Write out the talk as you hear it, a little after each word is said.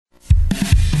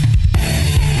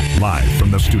Live from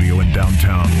the studio in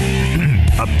downtown,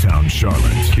 Uptown Charlotte.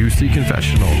 QC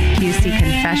Confessional. QC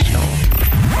Confessional.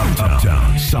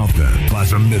 Uptown, South End,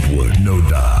 Plaza Midwood,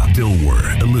 Noda,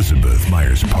 Dilworth, Elizabeth,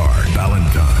 Myers Park,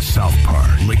 Ballantyne, South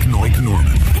Park, Lake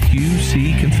Norman.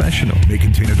 QC Confessional. May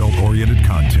contain adult-oriented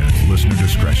content. Listener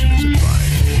discretion is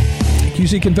advised.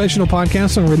 QC Confessional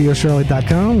podcast on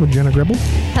RadioCharlotte.com with Jenna Gribble.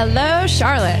 Hello,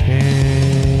 Charlotte.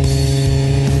 And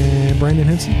Brandon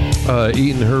Henson.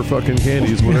 Eating her fucking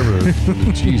candies, whatever.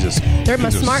 Jesus. They're my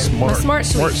smart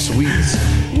sweets.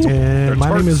 And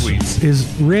my name is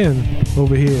Ren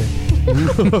over here.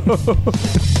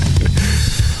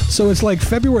 So it's like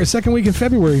February, second week in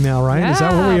February now, right? Yeah. Is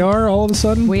that where we are all of a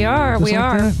sudden? We are. Just We like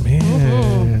are. that?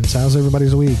 Man, so how's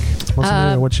everybody's week? What's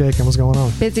new? What's shaking? What's going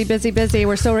on? Busy.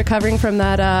 We're still recovering from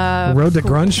that Road to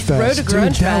Grunge Fest. Road to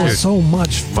Grunge Dude, that was Fest. so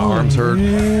much fun. My arms hurt.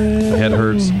 Man. My head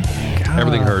hurts. God.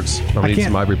 Everything hurts. I need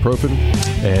some ibuprofen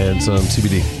and some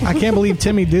CBD. I can't believe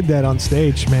Timmy did that on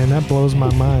stage, man. That blows my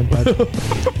mind. But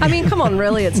I mean, come on,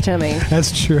 really, it's Timmy.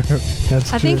 that's true. I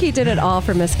think he did it all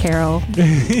for Miss Carol.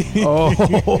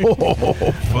 Oh.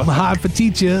 I'm hot for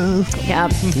teacher. Yeah.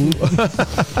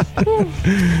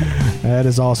 That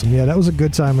is awesome. Yeah, that was a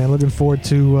good time, man. Looking forward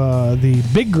to the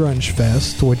Big Grunge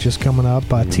Fest, which is coming up.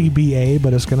 TBA,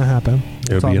 but it's going to happen.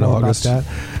 It'll be in August. That.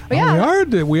 Yeah.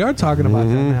 We are talking about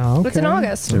that now. Okay. It's in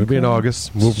August. It'll be in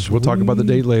August. We'll talk about the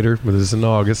date later, but it's in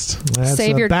August. That's,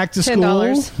 Save your back to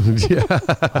 $10.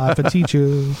 school. For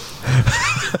teachers.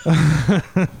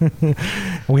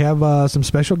 We have some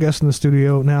special guests in the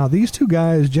studio. Now, these two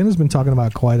guys, Jen has been talking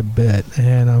about quite a bit,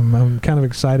 and I'm kind of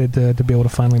excited to be able to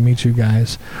finally meet you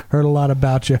guys. Heard a lot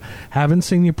about you. Haven't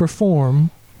seen you perform,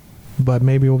 but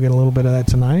maybe we'll get a little bit of that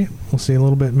tonight. We'll see a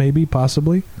little bit, maybe,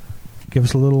 possibly. Give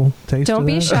us a little taste Don't of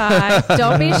be that. shy.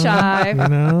 Don't be shy. You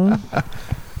know?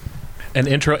 An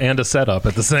intro and a setup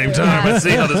at the same time. Let's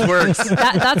see how this works.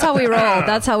 That's how we roll.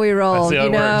 That's how we roll.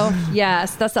 That's how it works.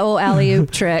 Yes, that's the old alley-oop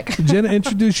trick. Jenna,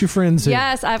 introduce your friends here.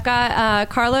 Yes, I've got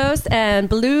Carlos and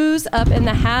Blues up in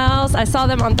the house. I saw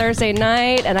them on Thursday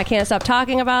night, and I can't stop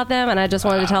talking about them, and I just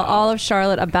wanted to tell all of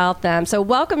Charlotte about them. So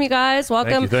welcome, you guys.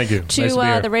 Welcome Thank you. to, Nice to be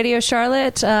here. the Radio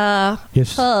Charlotte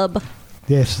Yes. hub.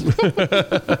 Yes.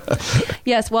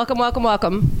 Yes,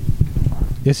 welcome.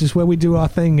 This is where we do our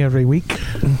thing every week.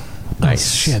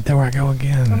 Nice. Oh, shit, there I go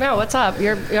again. No, what's up?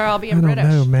 You're all being I don't British.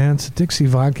 know, man. It's Dixie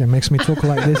vodka. It makes me talk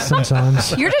like this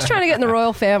sometimes. You're just trying to get in the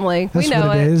royal family. That's we know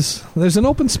what it is. There's an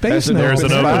open space now. There's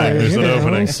an opening. There's an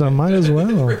opening. So might as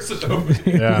well.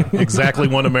 Yeah, exactly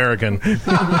one American.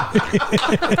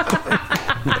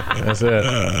 That's it.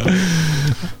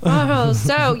 Oh,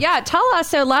 so yeah, tell us.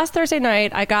 So last Thursday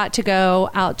night, I got to go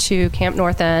out to Camp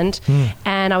North End,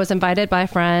 and I was invited by a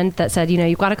friend that said,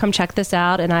 you've got to come check this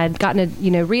out. And I had gotten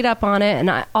to, read up on it, and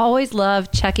I always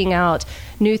love checking out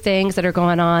new things that are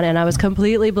going on. And I was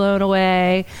completely blown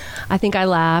away. I think I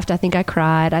laughed. I think I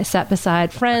cried. I sat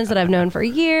beside friends that I've known for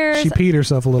years. She peed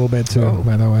herself a little bit too,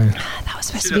 by the way. That was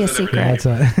supposed to be a secret.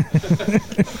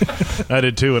 That's I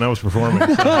did too, and I was performing.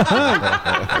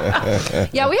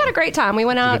 Yeah, we had a great time. We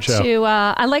went out good show. to,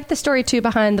 I like the story too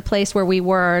behind the place where we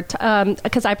were,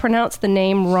 because I pronounced the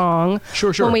name wrong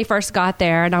Sure. when we first got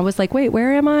there. And I was like, wait,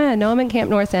 where am I? I know I'm in Camp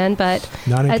North End, but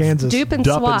Not in it's Kansas. Dupe and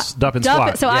Dup Swat. and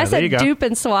Swat. So Yeah, I there you said go. Dupe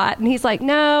and Swat. And he's like,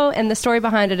 no. And the story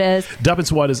behind it is, Dup and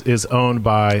Swat is owned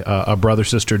by a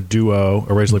brother-sister duo,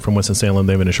 originally from Winston-Salem.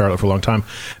 They've been in Charlotte for a long time,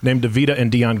 named Davida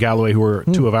and Dion Galloway, who are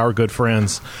two of our good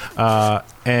friends.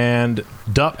 And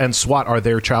Dup and Swat are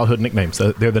their childhood nicknames.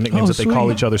 They're the nicknames that they call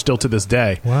sweet. each other still to this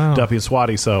day. Wow. Duppy and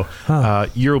Swatty. So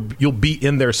you'll be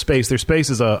in their space. Their space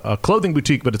is a clothing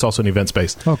boutique, but it's also an event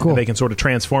space. Oh, cool. And they can sort of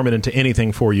transform it into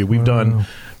anything for you. We've done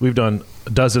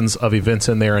dozens of events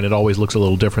in there, and it always looks a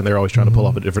little different. They're always trying to pull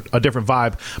off a different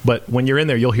vibe. But when you're in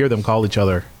there, you'll hear them call each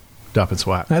other Dup and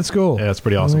Swat. That's cool. Yeah, it's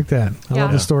pretty I awesome. like that. I Yeah.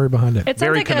 love the story behind it. it sounds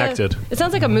Very like connected. it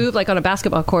sounds like a move like on a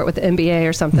basketball court with the NBA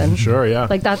or something. Sure, yeah.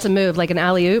 Like that's a move, like an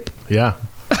alley-oop. Yeah.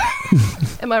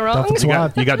 Am I wrong? Dup and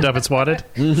You got Dup and Swatted?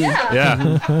 Yeah.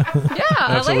 Yeah. Yeah,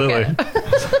 Absolutely. I like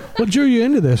it. What drew you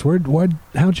into this?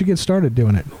 How'd you get started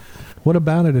doing it? What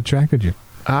about it attracted you?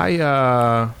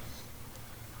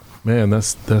 Man,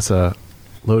 that's a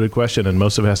loaded question, and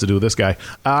most of it has to do with this guy.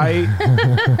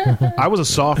 I was a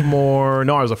sophomore.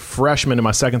 No, I was a freshman in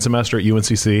my second semester at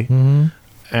UNCC.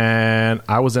 And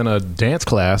I was in a dance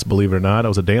class, believe it or not. I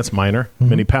was a dance minor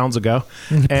many pounds ago.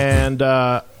 And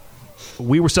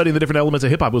we were studying the different elements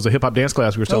of hip-hop. It was a hip-hop dance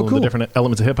class. We were studying cool. the different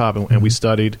elements of hip-hop, and we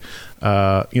studied,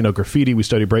 graffiti. We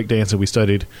studied breakdance, and we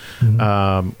studied,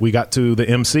 we got to the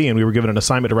MC, and we were given an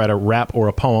assignment to write a rap or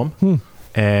a poem.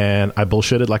 And I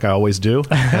bullshitted like I always do.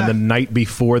 And the night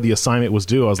before the assignment was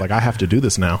due, I was like, I have to do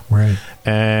this now. Right.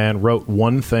 And wrote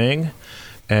one thing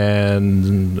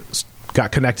and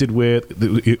got connected with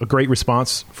a great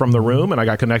response from the room. And I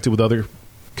got connected with other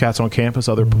cats on campus,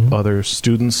 other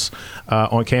students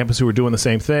on campus who were doing the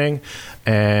same thing.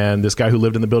 And this guy who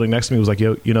lived in the building next to me was like,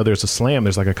 yo, you know, there's a slam.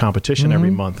 There's like a competition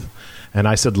every month. And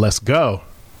I said, let's go.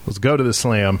 Let's go to the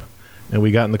slam. And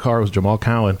we got in the car. It was Jamal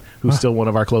Cowan, who's still one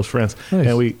of our close friends. Nice.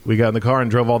 And we got in the car and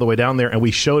drove all the way down there. And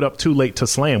we showed up too late to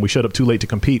slam. We showed up too late to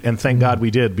compete. And thank God we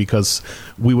did, because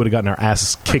we would have gotten our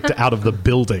asses kicked out of the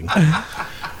building.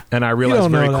 And I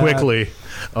realized very quickly,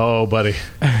 oh, buddy,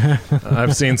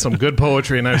 I've seen some good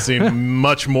poetry and I've seen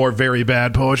much more very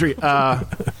bad poetry.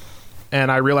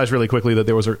 And I realized really quickly that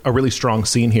there was a really strong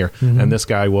scene here. And this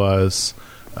guy was,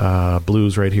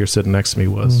 Blues right here sitting next to me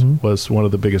was one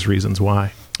of the biggest reasons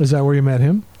why. Is that where you met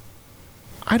him?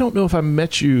 I don't know if I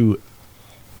met you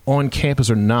on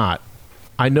campus or not.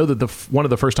 I know that one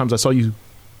of the first times I saw you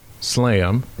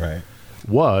slam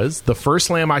was the first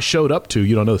slam I showed up to.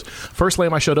 You don't know this. First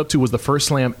slam I showed up to was the first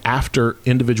slam after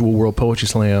Individual World Poetry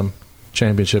Slam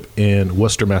Championship in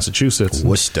Worcester, Massachusetts.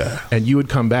 Worcester. And you would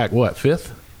come back, what,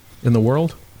 5th in the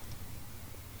world?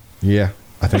 Yeah,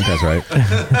 I think that's right.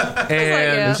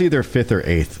 And it's either 5th or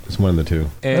 8th. It's one of the two.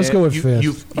 Let's go with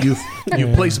 5th. You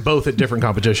placed both at different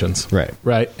competitions.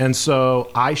 Right. And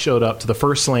so I showed up to the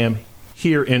first slam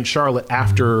here in Charlotte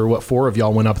after 4 of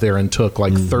y'all went up there and took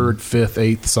like 3rd,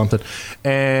 5th, 8th, something.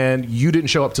 And you didn't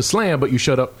show up to slam, but you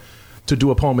showed up to do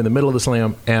a poem in the middle of the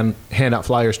slam and hand out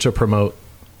flyers to promote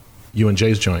you and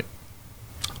Jay's joint.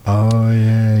 Oh,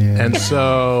 yeah. And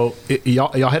so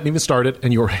y'all hadn't even started,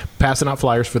 and you were passing out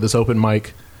flyers for this open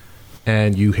mic,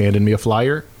 and you handed me a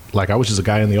flyer. Like I was just a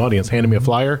guy in the audience, handed me a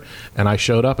flyer, and I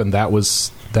showed up, and that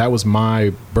was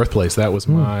my birthplace. That was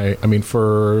my, I mean,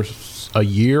 for a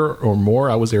year or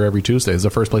more, I was there every Tuesday. It's the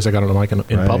first place I got on a mic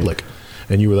in public,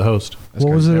 and you were the host.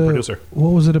 What was it? Producer. What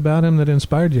was it about him that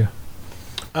inspired you?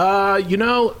 You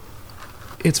know,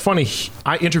 it's funny.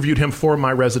 I interviewed him for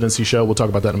my residency show. We'll talk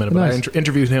about that in a minute. Nice. But I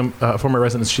interviewed him for my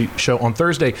residency show on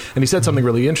Thursday, and he said something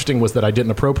really interesting, was that I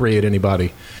didn't appropriate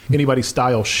anybody's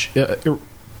style.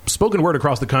 Spoken word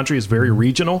across the country is very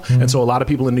regional, and so a lot of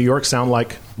people in New York sound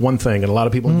like one thing, and a lot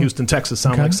of people in Houston, Texas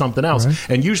sound like something else. Right.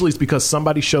 And usually it's because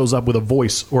somebody shows up with a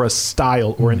voice or a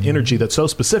style or an energy that's so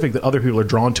specific that other people are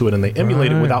drawn to it, and they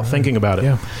emulate it without thinking about it.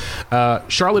 Yeah.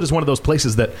 Charlotte is one of those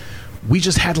places that we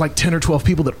just had like 10 or 12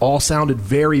 people that all sounded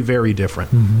very, very different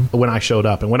when I showed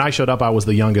up. And when I showed up, I was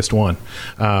the youngest one.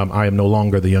 I am no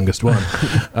longer the youngest one.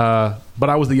 But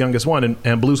I was the youngest one.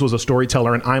 And Blues was a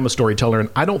storyteller, and I'm a storyteller. And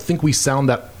I don't think we sound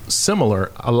that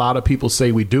similar. A lot of people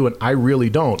say we do, and I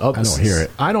really don't. I don't hear it.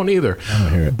 I don't either. I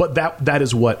don't hear it. But that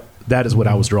is what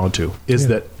I was drawn to, is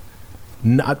that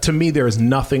to me, there is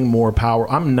nothing more power.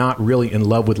 I'm not really in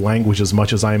love with language as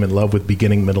much as I am in love with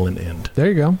beginning, middle, and end. There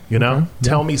you go. You know,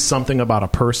 tell me something about a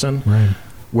person,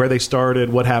 where they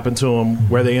started, what happened to them,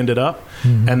 where they ended up,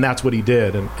 and that's what he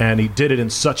did. And he did it in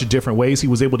such different ways. He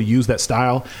was able to use that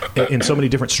style in so many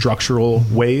different structural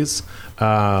ways.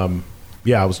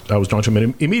 I was drawn to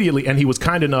him immediately, and he was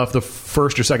kind enough. The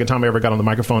first or second time I ever got on the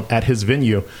microphone at his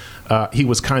venue, he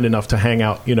was kind enough to hang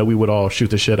out. You know, we would all shoot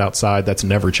the shit outside. That's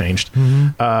never changed. We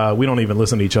don't even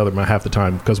listen to each other half the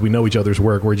time because we know each other's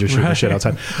work. We're just shooting the shit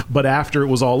outside. But after it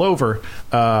was all over,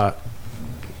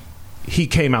 he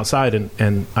came outside,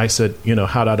 and I said, you know,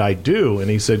 how did I do?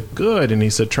 And he said, good. And he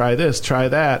said, try this, try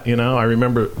that. You know, I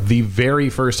remember the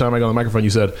very first time I got on the microphone, you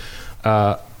said,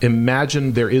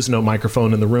 imagine there is no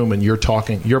microphone in the room and you're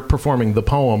performing the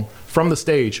poem from the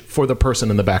stage for the person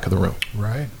in the back of the room.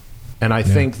 Right. And I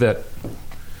think that,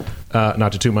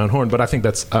 not to toot my own horn, but I think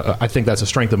that's a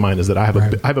strength of mine, is that I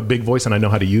have a big voice and I know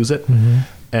how to use it.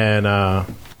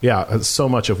 And so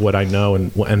much of what I know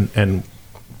and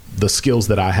the skills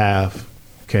that I have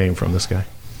came from this guy.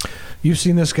 You've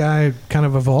seen this guy kind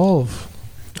of evolve.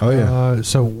 Oh yeah.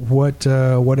 So what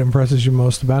impresses you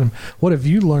most about him? What have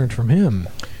you learned from him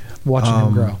watching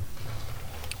him grow?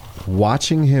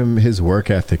 Watching him, his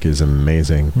work ethic is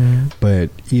amazing,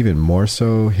 but even more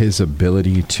so his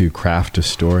ability to craft a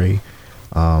story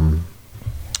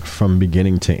from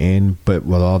beginning to end, but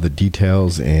with all the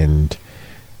details and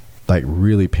like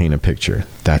really paint a picture.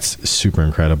 That's super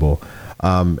incredible.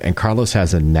 And Carlos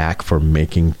has a knack for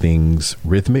making things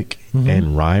rhythmic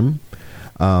and rhyme.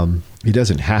 He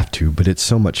doesn't have to, but it's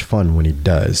so much fun when he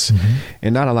does.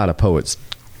 And not a lot of poets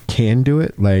can do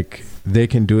it. Like, they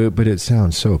can do it, but it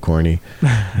sounds so corny.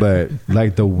 But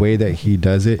like the way that he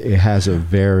does it, it has a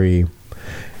very,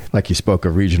 like you spoke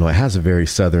of regional, it has a very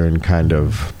Southern kind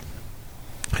of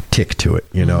tick to it,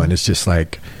 you know, and it's just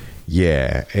like,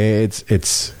 yeah, it's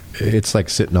like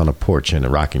sitting on a porch in a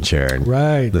rocking chair and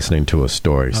listening to a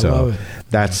story. So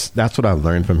that's what I've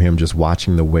learned from him, just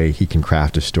watching the way he can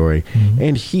craft a story.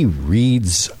 And he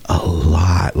reads a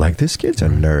lot. Like, this kid's a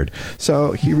nerd.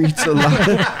 So he reads a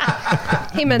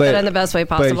lot. He meant that in the best way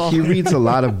possible. But he reads a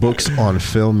lot of books on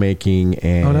filmmaking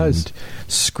and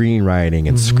screenwriting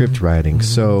and script writing.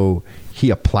 So he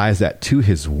applies that to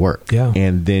his work. Yeah.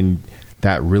 And then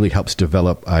that really helps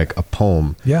develop like a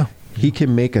poem. Yeah. He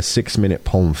can make a 6-minute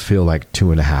poem feel like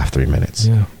 2.5, 3 minutes.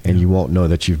 Yeah. And you won't know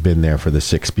that you've been there for the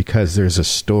 6 because there's a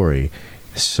story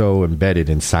so embedded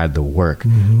inside the work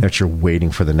that you're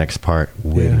waiting for the next part,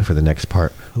 waiting for the next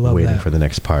part, waiting for the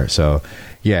next part. So,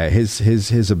 yeah,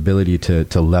 his ability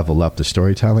to level up the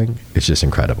storytelling is just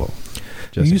incredible.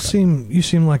 You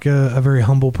seem like a very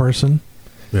humble person.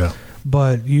 Yeah.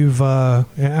 But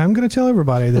I'm going to tell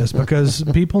everybody this because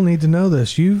people need to know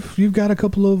this. You've got a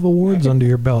couple of awards under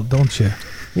your belt, don't you?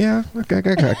 Yeah, I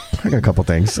got a couple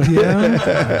things.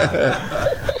 Yeah.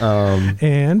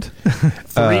 And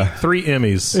three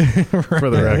Emmys for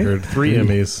the record. 3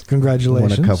 Emmys.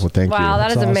 Congratulations. Won a couple. Thank you. Wow,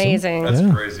 that is awesome. amazing.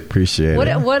 That's crazy. Appreciate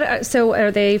it. What? So are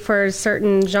they for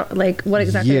certain like what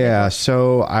exactly? Yeah,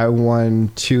 so I won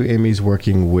 2 Emmys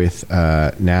working with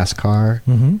NASCAR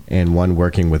and one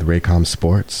working with Raycom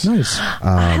Sports. Nice.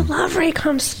 I love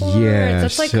Raycom Sports. Yeah,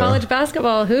 That's like college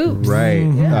basketball hoops. Right.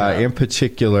 Yeah. In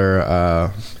particular,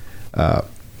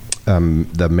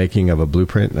 the making of a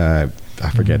blueprint. I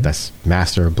forget. That's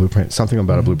Master of Blueprint. Something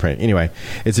about a blueprint. Anyway,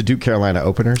 it's a Duke Carolina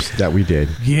openers that we did.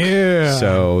 Yeah.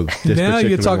 So this now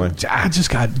you're talking. one, I just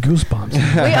got goosebumps.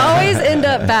 We always end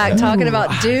up back talking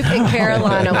about Duke and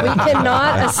Carolina. We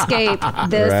cannot escape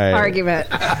this argument.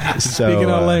 So, Speaking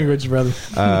our language, brother.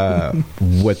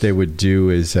 what they would do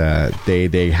is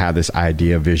they have this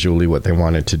idea visually what they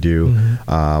wanted to do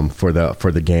for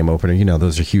the game opener. You know,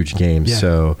 those are huge games. Yeah.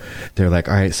 So they're like,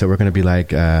 all right, so we're going to be like,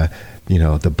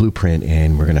 the blueprint,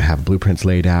 and we're going to have blueprints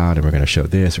laid out, and we're going to show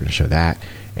this, we're going to show that.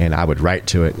 And I would write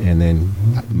to it. And then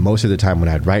most of the time when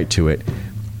I'd write to it,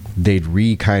 they'd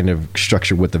kind of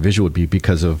structure what the visual would be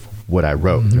because of what I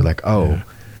wrote. They're like,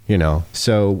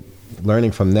 so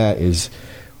learning from that is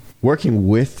working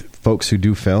with folks who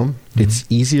do film. It's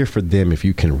easier for them if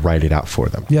you can write it out for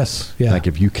them. Yes. Yeah. Like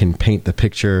if you can paint the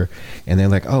picture and they're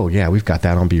like, oh yeah, we've got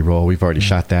that on B-roll. We've already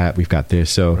shot that. We've got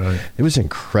this. So it was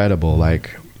incredible.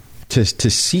 Like to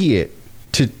see it,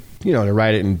 to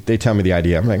write it, and they tell me the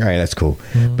idea. I'm like, all right, that's cool.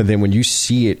 But then when you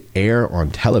see it air on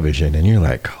television and you're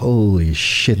like, holy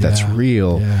shit, that's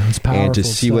real. Yeah, it's powerful and to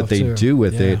see what they do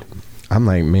with it, I'm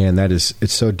like, man,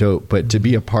 it's so dope. But to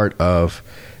be a part of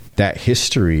that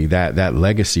history, that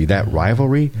legacy, that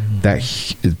rivalry, that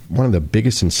is one of the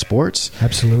biggest in sports.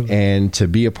 Absolutely. And to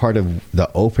be a part of the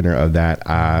opener of that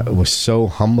was so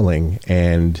humbling.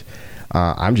 And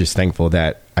I'm just thankful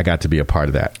that I got to be a part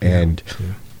of that. And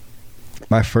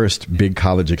my first big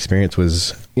college experience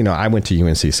was, I went to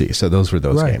UNCC. So those were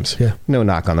those games. Yeah. No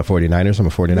knock on the 49ers. I'm a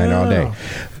 49er all day.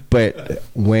 But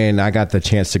when I got the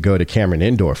chance to go to Cameron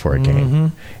Indoor for a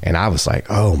game, and I was like,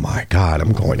 "Oh my God,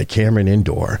 I'm going to Cameron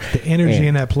Indoor." The energy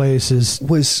in that place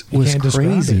was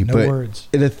crazy. No but words.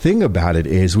 The thing about it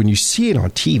is, when you see it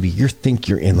on TV, you think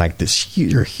you're in like this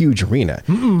huge arena.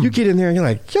 You get in there and you're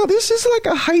like, "Yo, this is like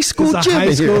a high school gym."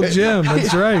 High school gym.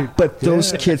 That's right. But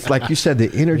those kids, like you said,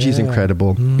 the energy is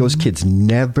incredible. Those kids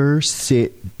never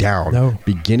sit down. No.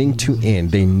 Beginning to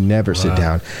end, they never sit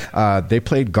down. They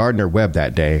played Gardner Webb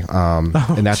that day. And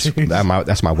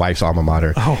that's my wife's alma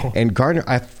mater. And Gardner,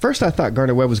 at first I thought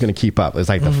Gardner Webb was going to keep up. It was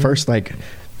like the first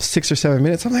 6 or 7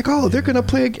 minutes. I'm like, they're going to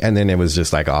play. And then it was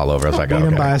just like all over. I was like,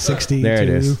 okay. By 60. There it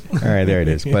is. All right, there it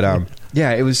is. But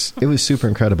it was super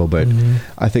incredible. But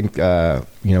I think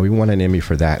we won an Emmy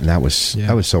for that, and that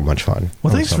was so much fun.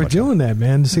 Well, thanks for doing that,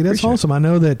 man. See, that's awesome. I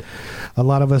know that a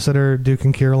lot of us that are Duke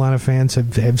and Carolina fans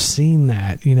have seen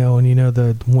that,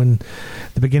 and when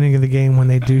the beginning of the game, when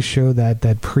they do show that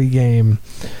pregame,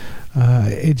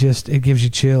 it gives you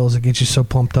chills. It gets you so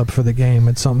pumped up for the game.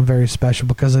 It's something very special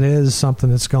because it is something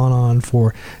that's gone on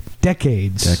for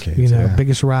decades.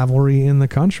 Biggest rivalry in the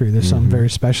country. There's something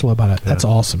very special about it. That's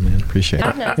awesome, man. Appreciate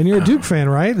it. And you're a Duke fan,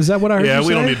 right? Is that what I heard you say? Yeah,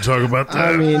 we don't need to talk about that.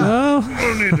 I mean,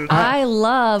 I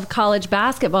love college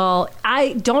basketball.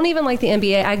 I don't even like the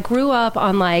NBA. I grew up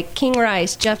on like King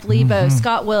Rice, Jeff Lebo,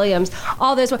 Scott Williams,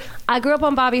 all those. I grew up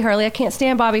on Bobby Hurley. I can't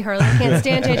stand Bobby Hurley. I can't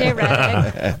stand JJ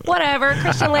Redick. Whatever.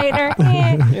 Christian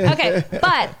Laettner. Okay.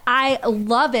 But I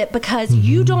love it because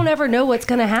you don't ever know what's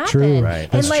going to happen. True. Right.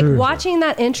 And like watching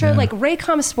that intro know, like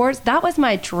Raycom Sports, that was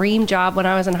my dream job when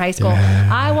I was in high school.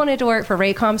 I wanted to work for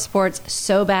Raycom Sports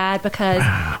so bad because,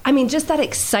 I mean, just that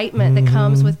excitement that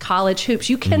comes with college hoops.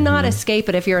 You cannot escape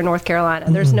it if you're in North Carolina.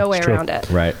 There's no way around it.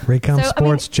 Right. Raycom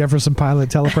Sports, Jefferson Pilot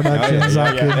Teleproductions.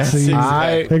 I can see.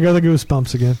 There go the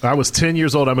goosebumps again. I was 10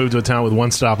 years old. I moved to a town with one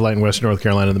stoplight in Western North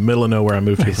Carolina, in the middle of nowhere. I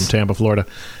moved here from Tampa, Florida.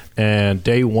 And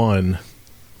day one,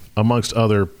 amongst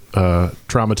other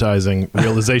traumatizing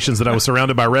realizations that I was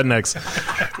surrounded by rednecks,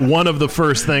 one of the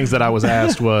first things that I was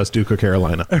asked was Duke or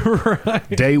Carolina. Right.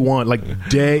 Day one,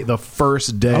 the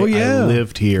first day I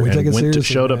lived here and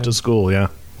showed up to school. Yeah,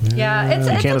 you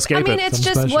can't escape it. It's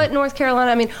just special. What North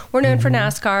Carolina. I mean, we're known for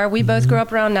NASCAR. We both grew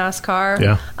up around NASCAR.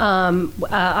 Yeah.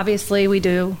 Obviously, we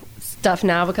do stuff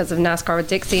now because of NASCAR with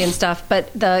Dixie and stuff.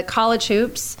 But the college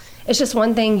hoops, it's just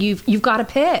one thing you've got to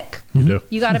pick. You do.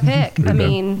 You got to pick. I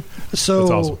mean, so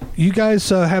that's awesome. You guys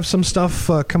have some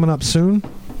stuff coming up soon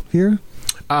here.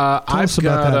 Tell us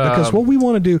about that, because what we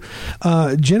want to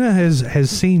do, Jenna has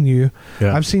seen you.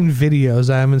 Yeah. I've seen videos.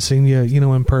 I haven't seen you,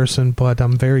 in person, but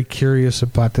I'm very curious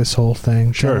about this whole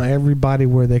thing. Sure. Tell everybody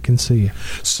where they can see you.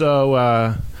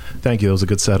 So, thank you. That was a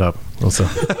good setup. Also,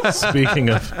 speaking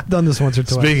of done this once or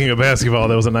twice. Speaking of basketball,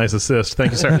 that was a nice assist.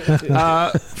 Thank you, sir.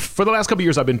 For the last couple of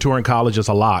years, I've been touring colleges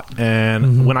a lot,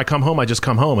 and when I come home, I just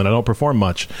come home and I don't perform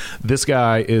much. This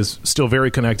guy is still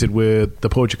very connected with the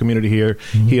poetry community here.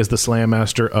 He is the slam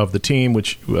master of the team,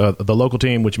 which the local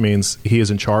team, which means he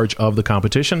is in charge of the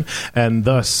competition, and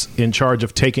thus in charge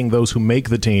of taking those who make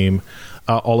the team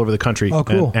all over the country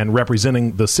and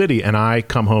representing the city. And I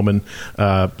come home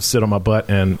and sit on my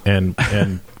butt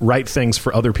and write things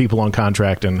for other people on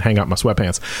contract and hang out my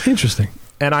sweatpants. Interesting.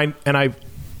 And I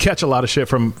catch a lot of shit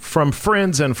from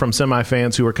friends and from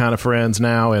semi-fans who are kind of friends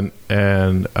now,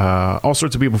 and all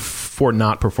sorts of people for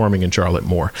not performing in Charlotte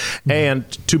more. And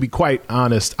to be quite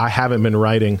honest, I haven't been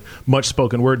writing much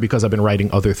spoken word because I've been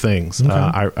writing other things.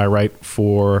 I write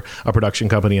for a production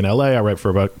company in LA. I write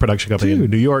for a production company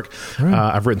in New York. Right.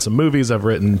 I've written some movies. I've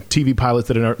written TV pilots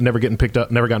that are never gotten picked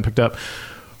up.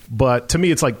 But to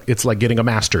me, it's like getting a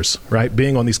master's, right?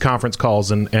 Being on these conference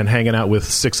calls and hanging out with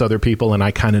 6 other people, and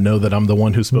I kind of know that I'm the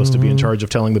one who's supposed to be in charge of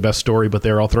telling the best story, but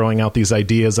they're all throwing out these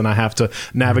ideas, and I have to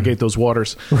navigate those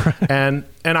waters. Right.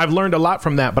 And I've learned a lot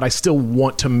from that, but I still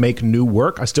want to make new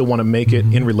work. I still want to make it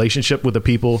in relationship with the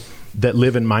people that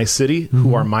live in my city,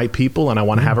 who are my people, and I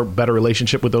want to have a better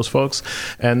relationship with those folks.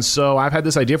 And so I've had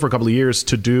this idea for a couple of years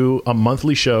to do a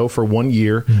monthly show for 1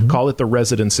 year, call it The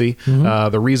Residency.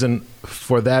 The reason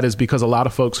for that is because a lot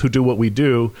of folks who do what we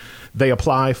do, they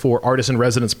apply for artist in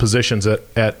residence positions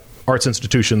at arts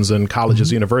institutions and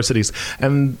colleges, universities,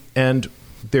 and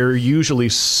they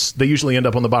usually end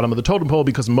up on the bottom of the totem pole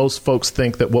because most folks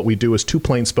think that what we do is too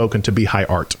plain spoken to be high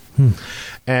art.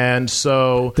 And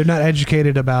so they're not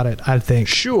educated about it, I think.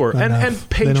 Sure. And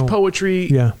page poetry,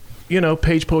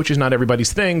 page poetry is not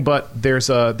everybody's thing, but there's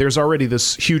already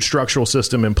this huge structural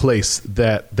system in place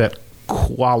that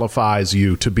qualifies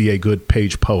you to be a good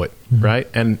page poet, right?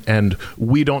 And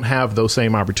we don't have those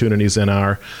same opportunities in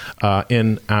our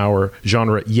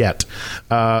genre yet.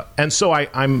 And so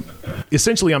I'm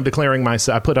declaring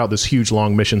myself. I put out this huge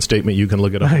long mission statement. You can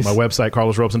look it up on my website,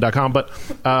 carlosrobeson.com.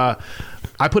 But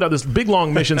I put out this big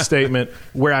long mission statement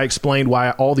where I explained why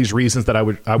all these reasons that I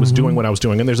was doing what I was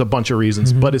doing, and there's a bunch of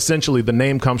reasons. But essentially, the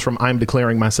name comes from I'm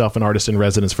declaring myself an artist in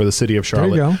residence for the city of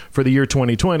Charlotte for the year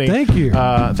 2020. Thank you.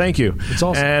 Thank you. It's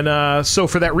awesome. And so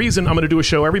for that reason, I'm going to do a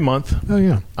show every month. Oh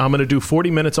yeah. I'm going to do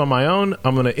 40 minutes on my own.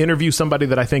 I'm going to interview somebody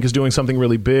that I think is doing something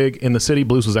really big in the city.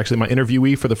 Blues was actually my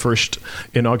interviewee for the first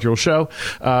inaugural show.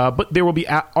 But there will be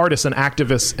artists and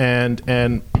activists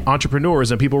and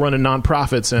entrepreneurs and people running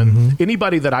nonprofits and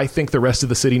anybody that I think the rest of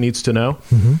the city needs to know.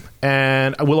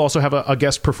 And we'll also have a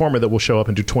guest performer that will show up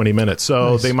and do 20 minutes.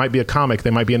 So they might be a comic,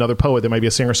 they might be another poet, they might be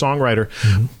a singer-songwriter.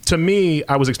 To me,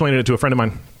 I was explaining it to a friend of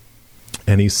mine,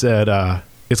 and he said,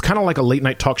 it's kind of like a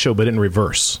late-night talk show, but in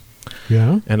reverse.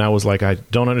 Yeah. And I was like, I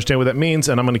don't understand what that means,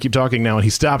 and I'm going to keep talking now. And he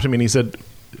stopped me and he said,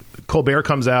 Colbert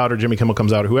comes out or Jimmy Kimmel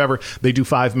comes out or whoever, they do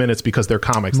 5 minutes because they're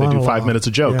comics. Monologue. They do 5 minutes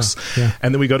of jokes. Yeah.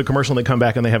 And then we go to commercial and they come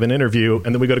back and they have an interview.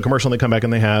 And then we go to commercial and they come back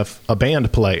and they have a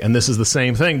band play. And this is the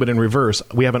same thing, but in reverse.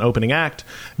 We have an opening act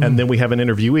and then we have an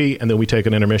interviewee and then we take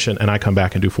an intermission and I come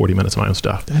back and do 40 minutes of my own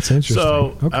stuff. That's interesting.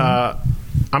 So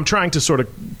I'm trying to sort of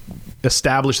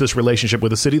establish this relationship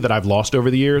with a city that I've lost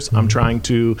over the years. I'm trying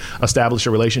to establish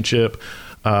a relationship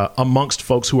amongst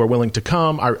folks who are willing to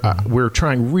come. We're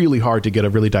trying really hard to get a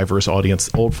really diverse audience.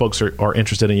 Old folks are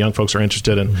interested and young folks are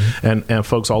interested and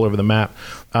folks all over the map.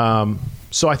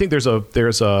 So I think there's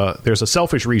a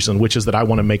selfish reason, which is that I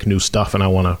want to make new stuff and I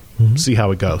want to see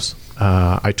how it goes.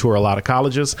 I tour a lot of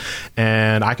colleges,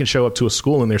 and I can show up to a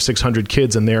school and there's 600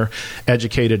 kids and they're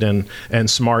educated and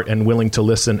smart and willing to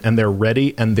listen and they're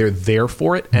ready and they're there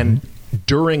for it. And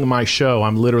during my show,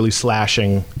 I'm literally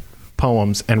slashing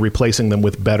poems and replacing them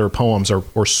with better poems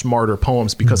or smarter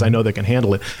poems because I know they can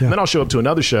handle it. Yeah. And then I'll show up to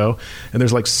another show and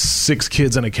there's like 6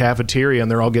 kids in a cafeteria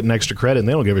and they're all getting extra credit and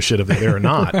they don't give a shit if they're there or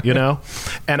not, you know?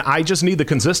 And I just need the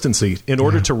consistency. In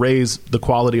order to raise the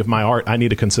quality of my art, I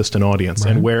need a consistent audience.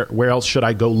 Right. And where else should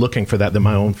I go looking for that than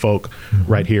my own folk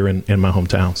right here in my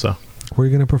hometown? So. Where are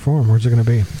you going to perform? Where's it going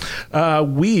to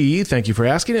be? Thank you for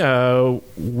asking.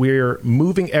 We're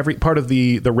moving every part of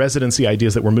the residency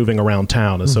ideas that we're moving around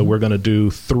town. And so we're going to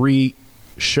do 3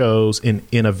 shows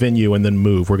in a venue and then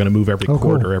move. We're going to move every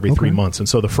quarter, every 3 months. And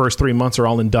so the first 3 months are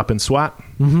all in Dup and Swat.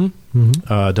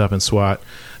 Dup and Swat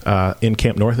in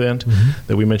Camp North End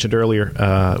that we mentioned earlier.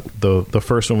 The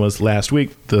first one was last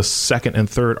week. The second and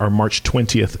third are March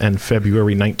 20th and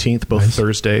February 19th, both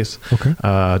Thursdays. Okay.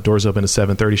 Doors open at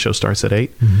 7:30. Show starts at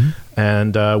 8.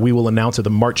 And we will announce at the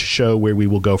March show where we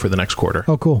will go for the next quarter.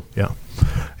 Oh, cool. Yeah.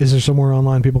 Is there somewhere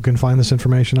online people can find this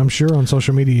information? I'm sure on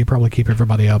social media you probably keep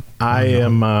everybody up. I have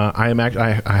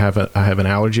an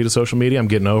allergy to social media. I'm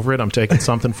getting over it. I'm taking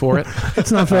something for it.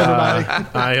 It's not for everybody.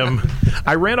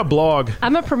 I ran a blog.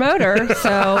 I'm a promoter,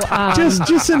 so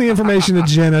just send the information to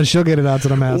Jenna. She'll get it out to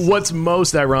the mass. What's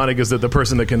most ironic is that the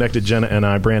person that connected Jenna and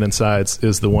I, Brandon Sides,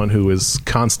 is the one who is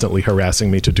constantly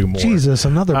harassing me to do more. Jesus,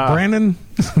 another Brandon.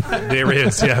 There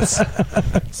is, yes.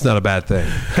 It's not a bad thing.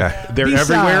 Okay. They're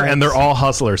everywhere, and they're all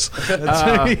hustlers.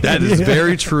 That is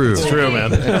very true. It's true,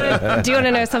 man. Do you want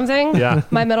to know something? Yeah.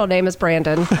 My middle name is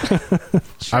Brandon.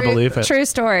 I believe it. True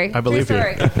story. I believe you.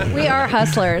 We are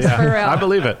hustlers, for real. I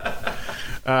believe it.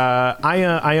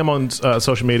 I am on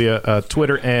social media,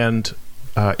 Twitter and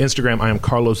Instagram. I am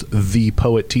Carlos the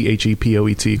Poet,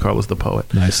 ThePoet, Carlos the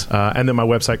Poet. Nice. And then my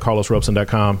website,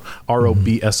 carlosrobeson.com,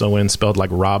 ROBSON, spelled like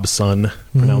Robson,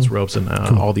 pronounced Robeson.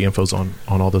 All the info's on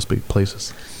all those big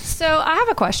places. So I have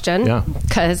a question,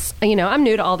 because, I'm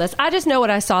new to all this. I just know what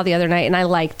I saw the other night, and I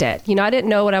liked it. I didn't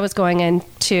know what I was going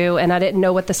into, and I didn't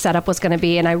know what the setup was going to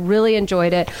be, and I really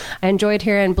enjoyed it. I enjoyed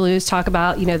hearing Blues talk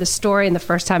about, the story and the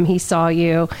first time he saw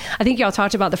you. I think y'all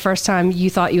talked about the first time you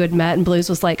thought you had met, and Blues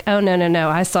was like, oh, no,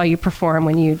 I saw you perform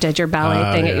when you did your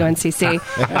ballet thing at UNCC.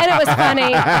 And it was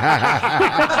funny.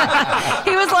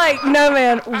 He was like, no,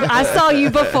 man, I saw you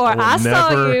before. I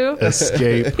saw you.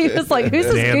 Escape. He was like, who's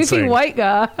this goofy white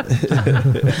guy?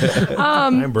 I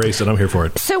embrace it. I'm here for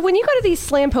it. So when you go to these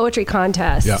slam poetry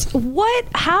contests,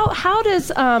 how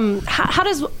does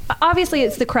obviously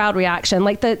it's the crowd reaction,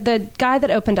 like the guy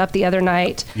that opened up the other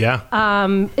night.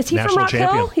 Is he national from Rock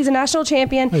champion. Hill? He's a national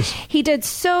champion. Nice. He did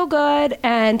so good,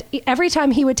 and every time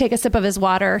he would take a sip of his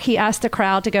water, he asked the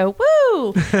crowd to go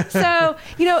woo. So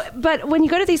but when you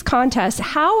go to these contests,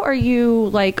 how are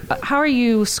you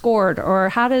scored, or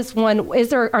how does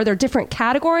are there different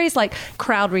categories like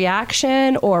crowd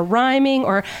reaction or rhyming,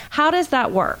 or how does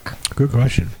that work? Good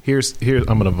question. Here's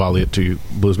I'm going to volley it to you,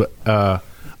 Blues, but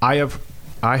I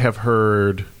have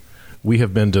heard, we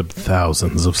have been to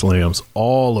thousands of slams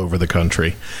all over the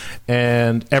country,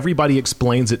 and everybody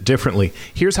explains it differently.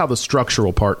 Here's how the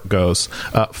structural part goes.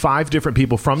 5 different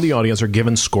people from the audience are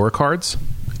given scorecards,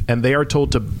 and they are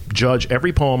told to judge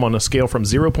every poem on a scale from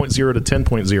 0.0 to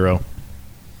 10.0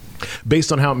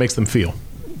 based on how it makes them feel.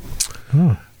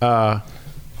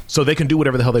 So they can do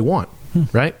whatever the hell they want,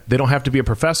 right? They don't have to be a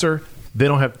professor. They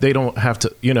don't have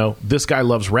to, this guy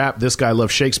loves rap, this guy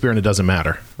loves Shakespeare, and it doesn't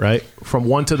matter, right? From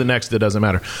one to the next, it doesn't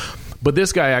matter. But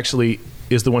this guy actually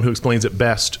is the one who explains it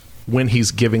best when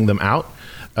he's giving them out.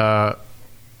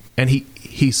 And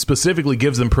he specifically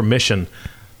gives them permission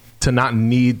to not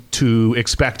need to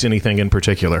expect anything in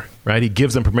particular, right? He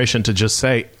gives them permission to just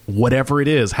say whatever it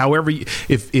is. However,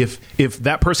 if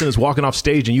that person is walking off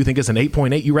stage and you think it's an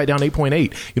 8.8, you write down 8.8. You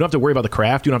don't have to worry about the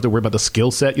craft. You don't have to worry about the skill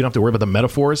set. You don't have to worry about the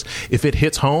metaphors. If it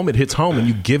hits home, it hits home, and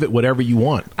you give it whatever you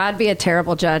want. I'd be a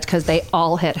terrible judge because they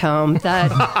all hit home.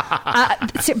 But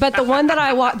the one that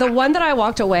I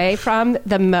walked away from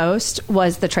the most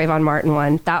was the Trayvon Martin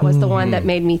one. That was the one that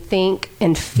made me think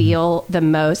and feel the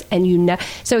most. And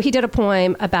so he did a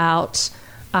poem about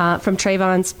from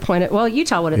Trayvon's point of, well, you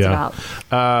tell what it's about.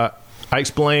 I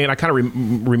explain, I kind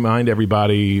of remind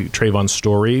everybody Trayvon's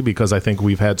story, because I think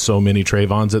we've had so many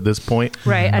Trayvons at this point.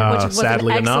 Right. Which was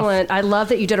sadly excellent. enough. I love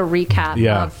that you did a recap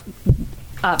of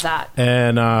of that.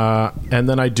 And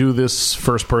then I do this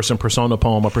first person persona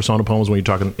poem. A persona poem is when you're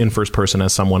talking in first person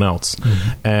as someone else.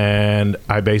 And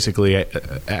I basically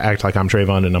act like I'm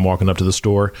Trayvon and I'm walking up to the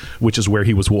store, which is where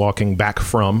he was walking back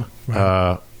from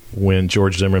when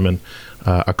George Zimmerman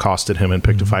accosted him and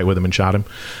picked a fight with him and shot him.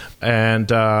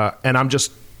 And I'm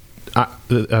just...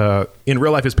 in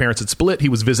real life, his parents had split. He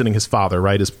was visiting his father,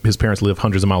 right? His parents live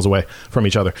hundreds of miles away from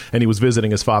each other, and he was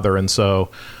visiting his father. And so,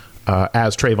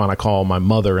 as Trayvon, I call my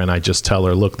mother and I just tell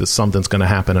her, "Look, something's going to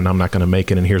happen, and I'm not going to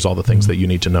make it. And here's all the things that you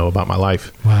need to know about my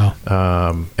life. Wow.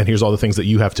 And here's all the things that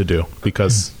you have to do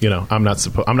because I'm not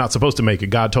supposed to make it.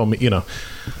 God told me.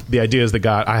 The idea is that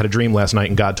I had a dream last night,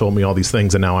 and God told me all these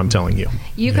things, and now I'm telling you.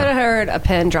 You could have heard a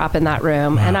pin drop in that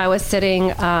room, and I was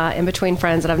sitting in between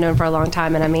friends that I've known for a long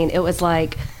time, and I mean, it was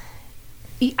like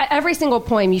every single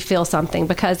poem you feel something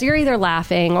because you're either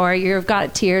laughing or you've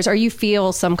got tears or you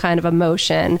feel some kind of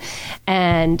emotion.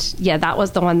 And yeah, that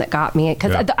was the one that got me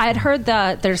because I had heard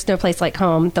the There's No Place Like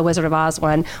Home, the Wizard of Oz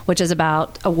one, which is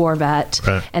about a war vet,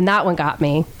 and that one got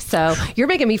me. So you're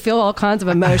making me feel all kinds of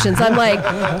emotions. I'm like,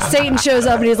 Satan shows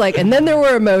up and he's like, and then there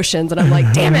were emotions, and I'm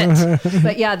like, damn it.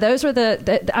 But yeah, those were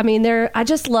I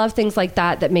just love things like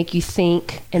that make you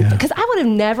think, and because I would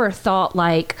have never thought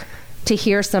to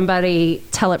hear somebody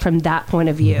tell it from that point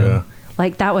of view. Yeah.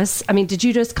 Like that was, did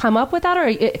you just come up with that?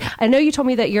 Or I know you told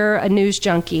me that you're a news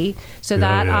junkie. So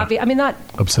not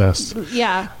obsessed.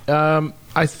 Yeah.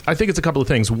 I think it's a couple of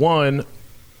things. One,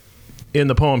 in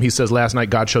the poem, he says, last night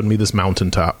God showed me this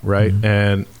mountaintop, right?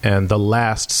 And the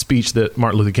last speech that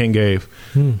Martin Luther King gave,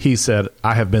 he said,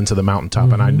 I have been to the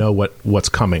mountaintop and I know what's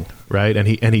coming, right? And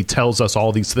he tells us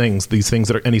all these things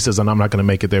that are, and he says, and I'm not going to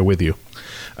make it there with you.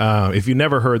 If you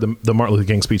never heard the Martin Luther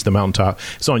King speech, The Mountaintop,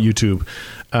 it's on YouTube.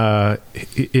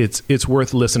 It's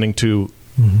worth listening to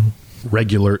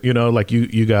regular,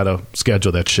 you got to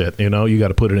schedule that shit, you got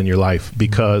to put it in your life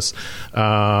because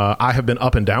I have been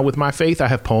up and down with my faith. I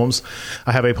have poems.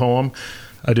 I have a poem.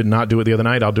 I did not do it the other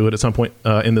night. I'll do it at some point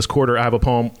in this quarter. I have a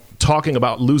poem talking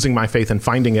about losing my faith and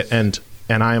finding it. And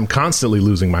I am constantly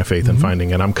losing my faith and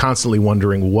finding it. I'm constantly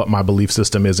wondering what my belief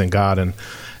system is in God.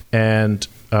 And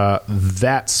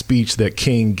that speech that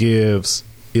King gives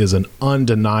is an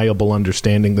undeniable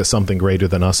understanding that something greater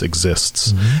than us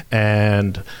exists.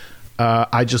 And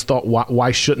I just thought,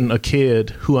 why shouldn't a kid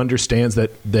who understands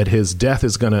that his death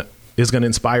is gonna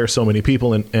inspire so many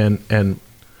people? And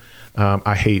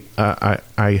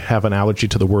I have an allergy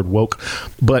to the word woke,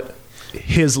 but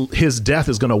his death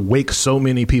is going to wake so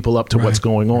many people up to what's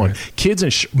going on. Kids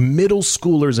and middle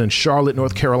schoolers in Charlotte,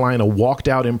 North Carolina walked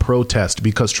out in protest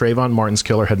because Trayvon Martin's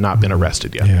killer had not been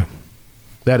arrested yet. Yeah.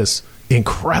 That is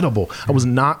incredible. I was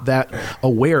not that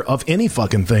aware of any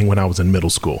fucking thing when I was in middle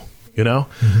school,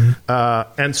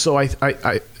 and so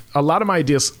I a lot of my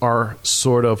ideas are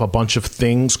sort of a bunch of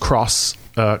things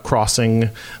crossing.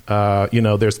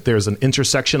 There's an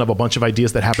intersection of a bunch of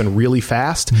ideas that happen really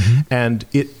fast, and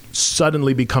it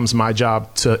suddenly becomes my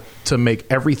job to make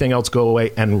everything else go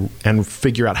away and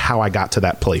figure out how I got to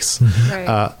that place.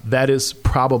 That is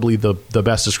probably the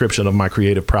best description of my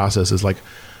creative process, is like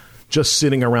just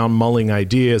sitting around mulling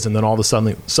ideas, and then all of a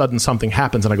sudden something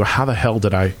happens and I go, how the hell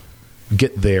did I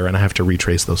get there? And I have to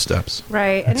retrace those steps.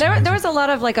 Right. And there was a lot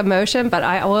of emotion, but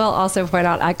I will also point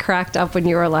out I cracked up when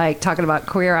you were talking about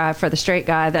Queer Eye for the straight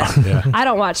guy that I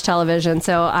don't watch television,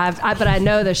 so but I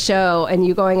know the show, and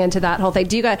you going into that whole thing.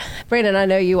 Do you guys, Brandon, I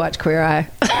know you watch Queer Eye.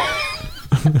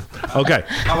 Okay.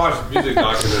 I watched music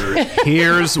documentary.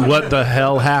 Here's what the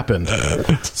hell happened.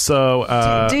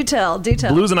 So, do tell.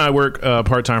 Blues and I work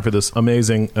part-time for this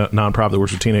amazing nonprofit that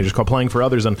works with teenagers called Playing for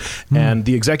Others. And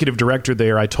the executive director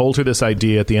there, I told her this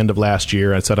idea at the end of last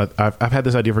year. I said, I've had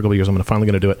this idea for a couple of years. I'm finally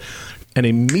going to do it. And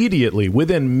immediately,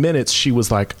 within minutes, she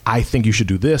was like, I think you should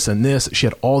do this and this. She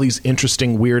had all these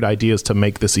interesting, weird ideas to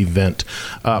make this event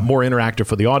more interactive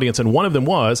for the audience. And one of them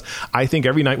was, I think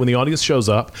every night when the audience shows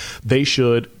up, they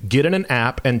should get in an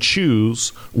app and choose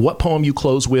what poem you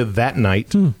close with that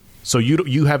night. So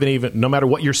you haven't even, no matter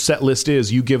what your set list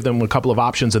is, you give them a couple of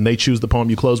options and they choose the poem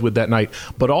you close with that night.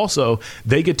 But also,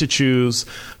 they get to choose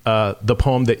the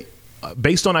poem that,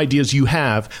 based on ideas you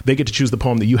have, they get to choose the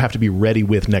poem that you have to be ready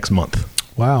with next month.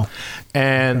 Wow.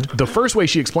 And the first way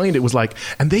she explained it was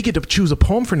and they get to choose a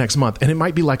poem for next month. And it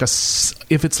might be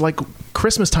if it's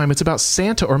Christmas time. It's about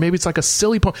Santa, or maybe it's like a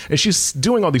silly poem. And she's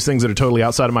doing all these things that are totally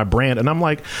outside of my brand. And I'm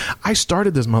like, I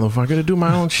started this motherfucker to do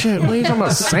my own shit. What are you talking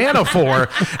about Santa for?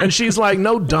 And she's like,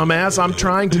 no, dumbass. I'm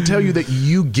trying to tell you that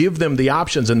you give them the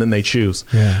options and then they choose.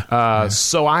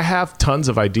 So I have tons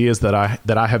of ideas that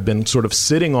I have been sort of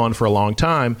sitting on for a long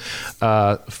time.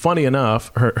 Funny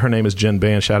enough, her name is Jen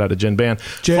Ban. Shout out to Jen Ban.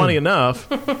 Funny enough,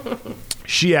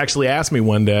 she actually asked me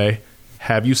one day,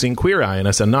 have you seen Queer Eye? And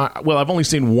I said, well, I've only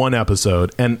seen one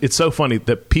episode. And it's so funny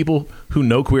that people who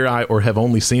know Queer Eye or have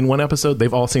only seen one episode,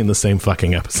 they've all seen the same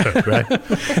fucking episode, right?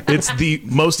 It's the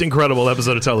most incredible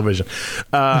episode of television.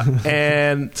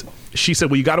 And she said,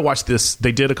 well, you got to watch this.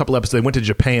 They did a couple episodes. They went to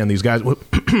Japan. These guys,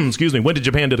 excuse me, went to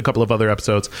Japan, did a couple of other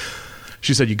episodes.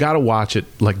 She said, you got to watch it.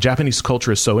 Like, Japanese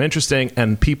culture is so interesting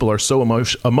and people are so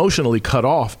emotionally cut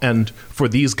off. And for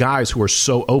these guys who are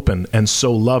so open and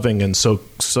so loving and so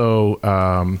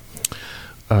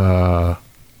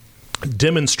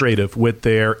demonstrative with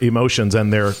their emotions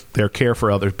and their care for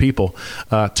other people,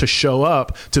 to show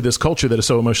up to this culture that is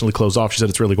so emotionally closed off, she said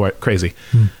it's really quite crazy.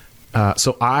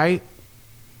 So I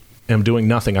am doing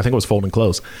nothing. I think I was folding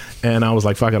clothes. And I was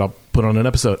like, fuck it, I'll put on an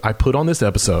episode. I put on this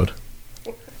episode.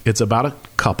 It's about a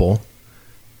couple.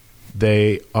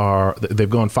 They've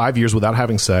gone 5 years without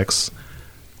having sex.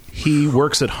 He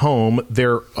works at home.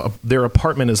 Their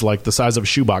apartment is like the size of a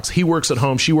shoebox. He works at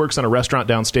home. She works in a restaurant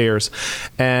downstairs.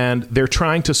 And they're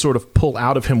trying to sort of pull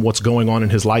out of him what's going on in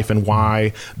his life and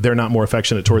why they're not more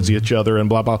affectionate towards each other and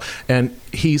blah, blah. And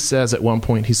he says at one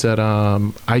point, he said,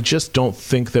 I just don't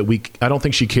think I don't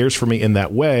think she cares for me in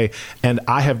that way. And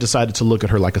I have decided to look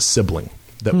at her like a sibling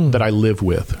that I live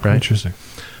with. Right? Interesting.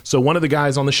 So one of the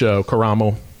guys on the show,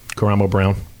 Karamo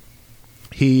Brown,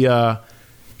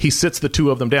 he sits the two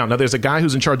of them down. Now, there's a guy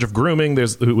who's in charge of grooming.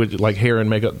 There's like hair and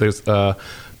makeup. There's hair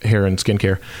and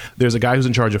skincare. There's a guy who's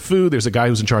in charge of food. There's a guy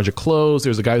who's in charge of clothes.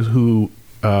 There's a guy who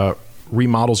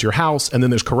remodels your house. And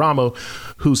then there's Karamo,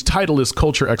 whose title is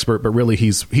culture expert, but really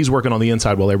he's working on the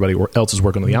inside while everybody else is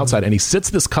working on the outside. And he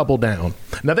sits this couple down.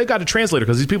 Now, they've got a translator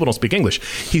because these people don't speak English.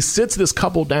 He sits this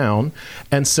couple down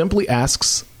and simply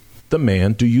asks the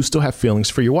man, do you still have feelings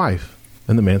for your wife?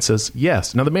 And the man says,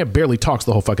 yes. Now, the man barely talks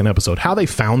the whole fucking episode. How they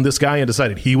found this guy and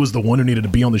decided he was the one who needed to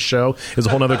be on the show is a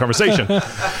whole nother conversation.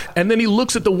 And then he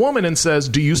looks at the woman and says,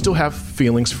 do you still have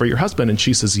feelings for your husband? And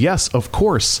she says, yes, of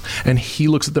course. And he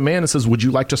looks at the man and says, would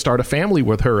you like to start a family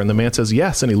with her? And the man says,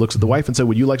 yes. And he looks at the wife and said,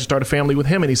 would you like to start a family with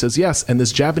him? And he says, yes. And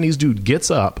this Japanese dude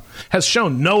gets up, has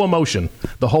shown no emotion.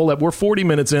 We're 40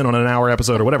 minutes in on an hour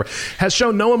episode or whatever, has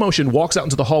shown no emotion, walks out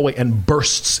into the hallway and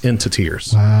bursts into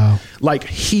tears. Wow. Like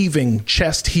heaving,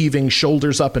 chest heaving,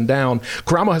 shoulders up and down.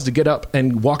 Karamo has to get up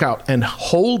and walk out and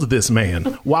hold this man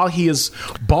while he is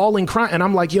bawling, crying. And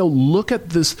I'm like, yo, look at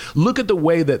this. Look at the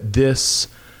way that this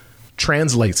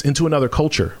translates into another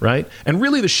culture, right? And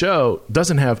really the show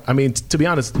doesn't have, I mean, to be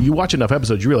honest, you watch enough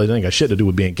episodes, you realize it ain't got shit to do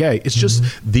with being gay. It's just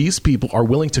these people are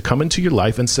willing to come into your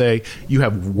life and say, you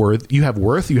have worth, you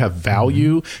have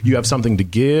value, you have something to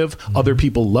give, other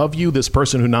people love you, this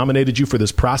person who nominated you for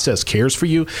this process cares for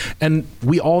you, and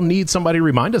we all need somebody to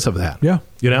remind us of that. Yeah.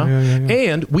 You know? Yeah.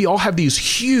 And we all have these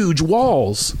huge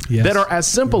walls that are as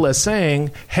simple as saying,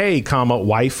 hey,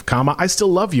 wife, I still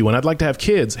love you and I'd like to have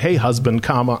kids. Hey, husband,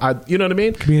 you know what I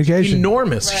mean? Communication.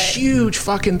 Enormous, huge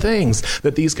fucking things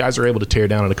that these guys are able to tear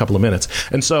down in a couple of minutes.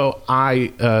 And so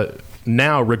I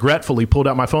now regretfully pulled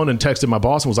out my phone and texted my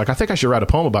boss and was like, I think I should write a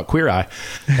poem about Queer Eye.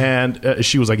 And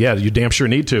she was like, yeah, you damn sure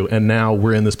need to. And now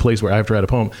we're in this place where I have to write a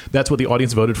poem. That's what the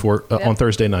audience voted for on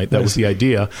Thursday night. That was the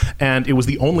idea. And it was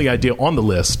the only idea on the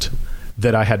list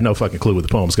that I had no fucking clue what the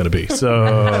poem's going to be. So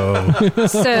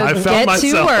I found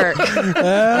to work.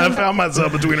 I found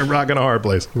myself between a rock and a hard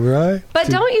place. Right. But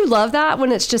don't you love that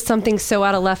when it's just something so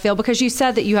out of left field? Because you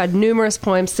said that you had numerous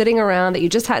poems sitting around that you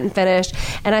just hadn't finished.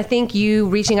 And I think you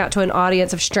reaching out to an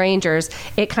audience of strangers,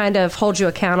 it kind of holds you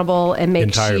accountable and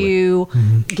makes you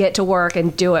get to work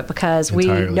and do it because we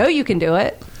know you can do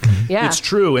it. Yeah. It's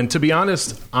true. And to be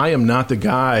honest, I am not the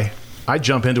guy. I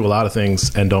jump into a lot of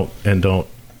things and don't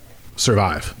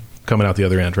survive coming out the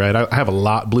other end, right? I have a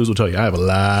lot, Blues will tell you, I have a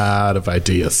lot of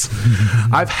ideas.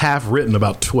 I've half written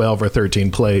about 12 or 13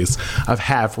 plays. I've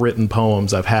half written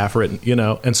poems. I've half written,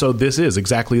 and so this is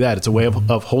exactly that. It's a way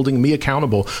of holding me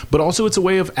accountable, but also it's a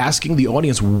way of asking the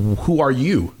audience, who are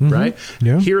you, right?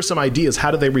 Yeah. Here are some ideas.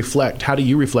 How do they reflect? How do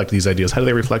you reflect these ideas? How do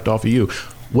they reflect off of you?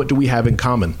 What do we have in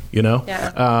common,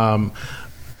 Yeah.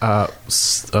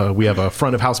 We have a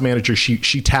front of house manager.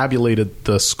 She tabulated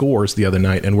the scores the other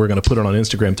night, and we're going to put it on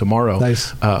Instagram tomorrow.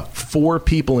 Nice. 4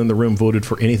 people in the room voted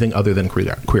for anything other than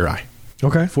Queer Eye.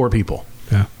 Okay. 4 people.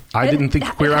 Yeah. I didn't think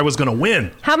Queer Eye was going to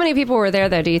win. How many people were there,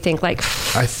 though, do you think? Like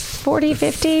 40,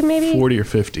 50, maybe? 40 or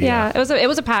 50. Yeah, it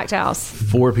was a packed house.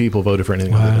 4 people voted for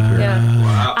anything other than Queer Eye. Yeah.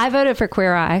 Wow. I voted for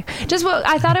Queer Eye.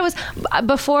 I thought it was,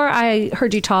 before I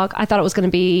heard you talk, I thought it was going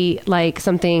to be like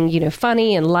something,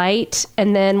 funny and light.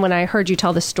 And then when I heard you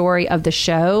tell the story of the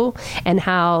show and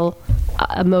how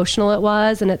emotional it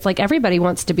was, and it's like everybody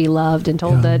wants to be loved and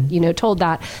told that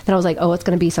then I was like, oh, it's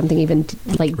going to be something even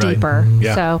deeper.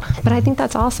 Yeah. So, but I think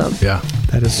that's awesome. Yeah.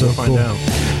 That is so cool. Well,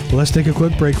 let's take a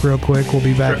quick break real quick. We'll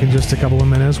be back in just a couple of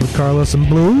minutes with Carlos and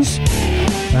Blues.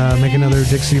 Make another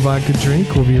Dixie vodka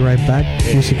drink. We'll be right back.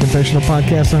 QC Confessional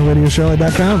Podcast on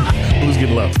RadioCharlotte.com. Blues get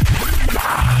love.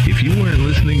 If you weren't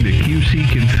listening to QC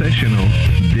Confessional,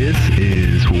 this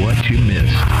is what you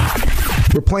missed.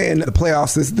 We're playing the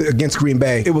playoffs against Green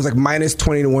Bay. It was like minus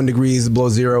 21 degrees below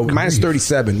zero, minus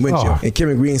 37 wind chill. And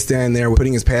Kevin Green standing there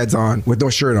putting his pads on with no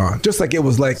shirt on, just like it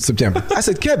was like September. I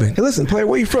said, Kevin, hey, listen, player,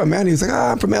 where you from, man? He was like,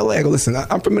 I'm from LA. I go, listen,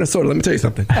 I'm from Minnesota. Let me tell you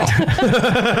something.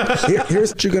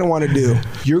 Here's what you're going to want to do.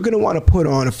 You're going to want to put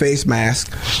on a face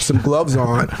mask, some gloves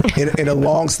on, and a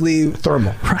long sleeve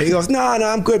thermal. And he goes, no,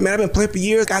 I'm good, man. I've been playing for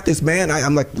years. Got this, man.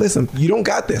 I'm like, listen, you don't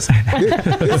got this.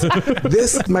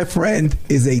 This, my friend,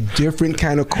 is a different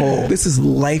kind of cold. This is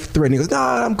life-threatening. He goes,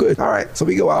 I'm good. All right. So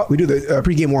we go out. We do the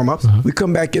pregame warm-ups. We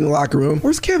come back in the locker room.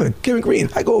 Where's Kevin? Kevin Green.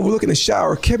 I go over, look in the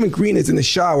shower. Kevin Green is in the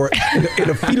shower in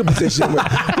a fetal position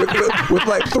with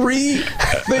like 3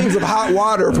 things of hot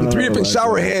water from 3 different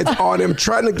shower heads on him,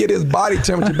 trying to get his body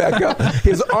temperature back up.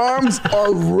 His arms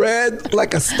are red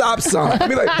like a stop sign. I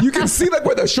mean, like, you can see like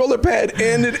where the shoulder pad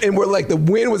ended and where like the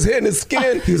wind was hitting his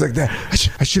skin. He was like, that.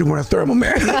 I should have worn a thermal,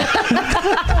 man.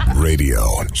 Radio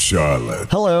Charlotte.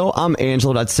 Hello, I'm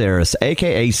Angelo Datsaris,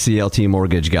 a.k.a. CLT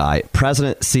Mortgage Guy,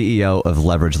 President, CEO of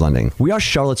Leverage Lending. We are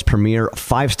Charlotte's premier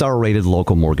 5-star rated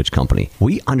local mortgage company.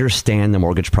 We understand the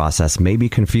mortgage process may be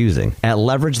confusing. At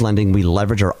Leverage Lending, we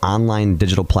leverage our online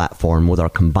digital platform with our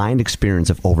combined experience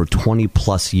of over 20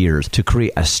 plus years to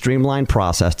create a streamlined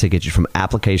process to get you from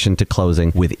application to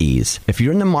closing with ease. If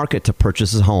you're in the market to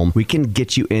purchase a home, we can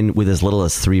get you in with as little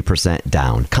as 3%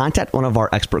 down. Contact one of our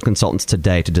expert consultants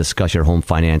today to discuss your home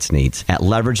finance needs. At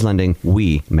Leverage Lending,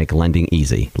 we make lending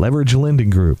easy. Leverage Lending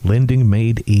Group. Lending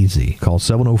made easy. Call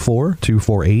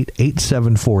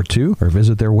 704-248-8742 or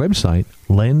visit their website,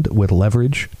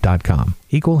 lendwithleverage.com.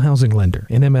 Equal housing lender.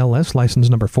 NMLS license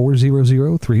number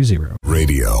 40030.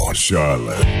 Radio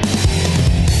Charlotte.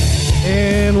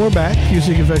 And we're back.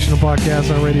 QC Confessional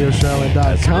Podcast on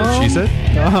RadioCharlotte.com. She said.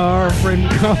 Our friend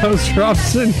Carlos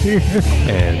Robson here.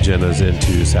 And Jenna's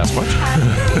into Sasquatch.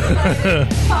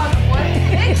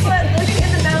 Bigfoot living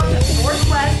in the mountains,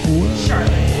 northwest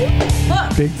Charlotte. Look,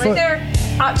 Bigfoot. right there,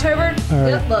 October.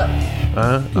 Right. Look.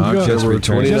 October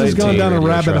 2019. Jenna's gone down a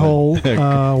rabbit hole.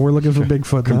 We're looking for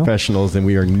Bigfoot now. Confessionals, and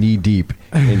we are knee deep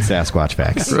in Sasquatch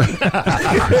facts. Sasquatch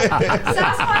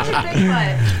and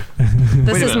Bigfoot.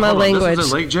 This is my language. This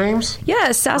is Lake James?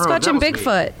 Yes, Sasquatch and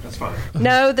Bigfoot. That's fine.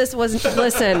 No, this wasn't.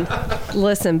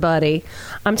 Listen, buddy.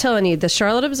 I'm telling you, the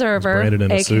Charlotte Observer. Brandon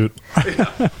in a suit.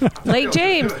 Lake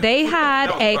James, they had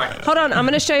a. Hold on, I'm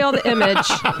going to show you all the image.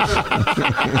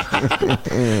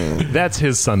 That's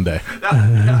his Sunday.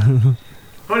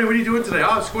 Honey, what are you doing today?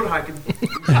 Oh, squid hiking.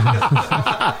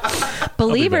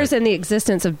 Believers in the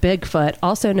existence of Bigfoot,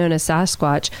 also known as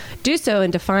Sasquatch, do so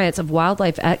in defiance of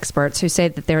wildlife experts who say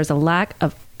that there is a lack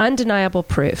of undeniable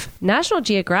proof. National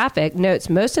Geographic notes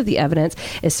most of the evidence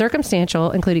is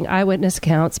circumstantial, including eyewitness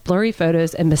accounts, blurry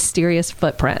photos, and mysterious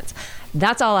footprints.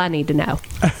 That's all I need to know.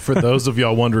 For those of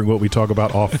y'all wondering what we talk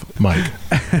about off mic.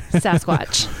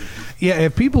 Sasquatch. Yeah,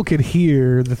 if people could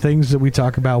hear the things that we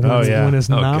talk about when it's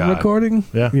not recording,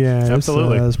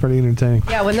 absolutely. It's pretty entertaining.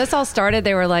 Yeah, when this all started,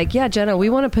 they were like, yeah, Jenna,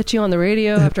 we want to put you on the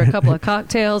radio after a couple of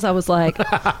cocktails. I was like,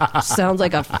 sounds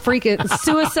like a freaking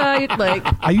suicide. Like,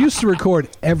 I used to record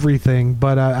everything,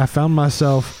 but I found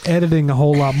myself editing a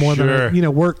whole lot more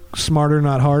than, work smarter,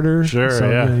 not harder. Sure,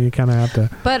 so, you kind of have to.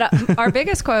 But our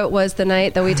biggest quote was the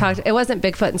night that we talked, it wasn't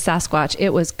Bigfoot and Sasquatch,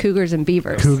 it was cougars and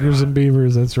beavers. Cougars and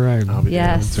beavers, that's right.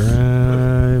 Yes. That's right.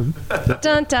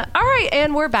 Dun, dun. All right,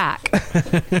 and we're back.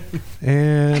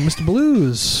 And Mr.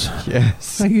 Blues.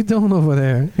 Yes. How you doing over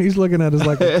there? He's looking at us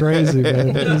like a crazy,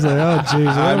 man. He's like, oh, jeez,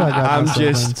 what have I got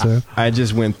myself into? I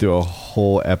just went through a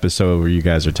whole episode where you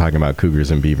guys are talking about cougars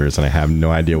and beavers, and I have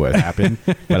no idea what happened,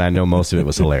 but I know most of it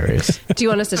was hilarious. Do you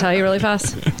want us to tell you really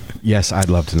fast? Yes, I'd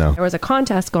love to know. There was a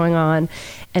contest going on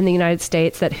in the United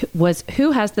States that was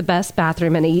who has the best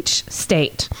bathroom in each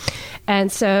state.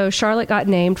 And so Charlotte got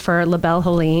named for La Belle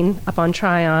Helene up on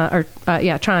Tryon.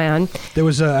 There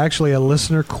was actually a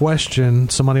listener question.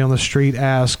 Somebody on the street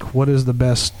asked, what is the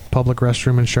best public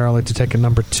restroom in Charlotte to take a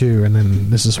number 2, and then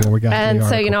this is where we got. And the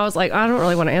so, article. I was like, I don't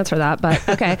really want to answer that, but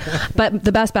okay. But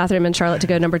the best bathroom in Charlotte to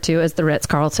go number 2 is the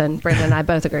Ritz-Carlton. Brandon and I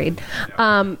both agreed.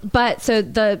 But so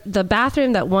the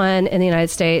bathroom that won in the United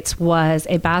States was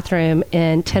a bathroom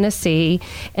in Tennessee,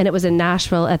 and it was in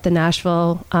Nashville at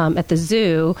the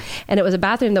zoo, and it was a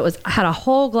bathroom that had a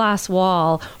whole glass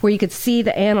wall where you could see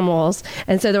the animals,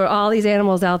 and so there were all these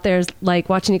animals out there like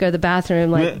watching you go to the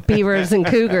bathroom, like beavers and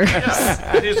cougars.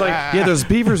 He's like, yeah, there's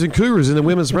beavers and cougars in the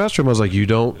women's restroom. I was like, you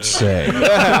don't say.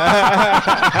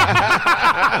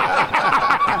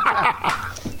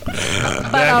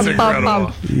 That's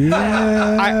incredible. And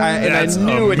I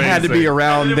knew it had to be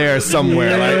around there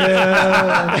somewhere.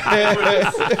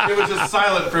 It was just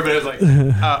silent for a minute. It was like,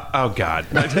 oh God.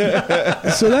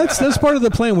 So that's part of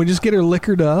the plan. We just get her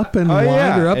liquored up and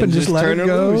wind her up and just let turn her her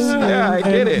go. loose. Yeah, I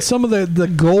get it. Some of the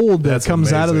gold that That's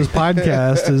comes out of this amazing.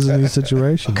 podcast is in these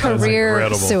situations. Career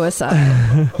incredible.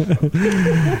 suicide.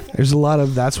 There's a lot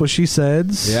of that's what she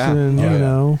says, Yeah. and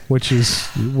Oh, yeah. Which is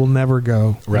will never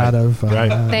go Right. out of. Right.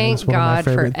 Thank it's one of my God for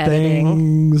favorite editing.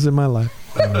 things in my life.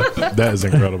 That is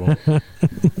incredible.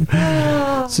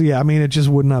 So yeah, I mean, it just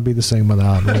would not be the same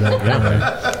without.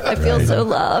 I feel so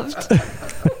loved.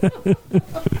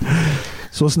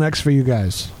 So what's next for you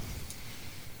guys?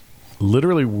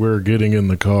 Literally, we're getting in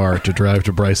the car to drive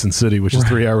to Bryson City, which is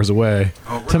 3 hours away.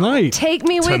 Tonight. Take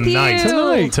me with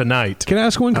you. Tonight. Can I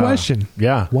ask one question?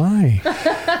 Yeah. Why?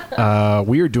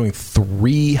 We are doing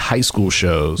 3 high school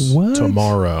shows What?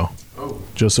 tomorrow,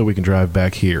 just so we can drive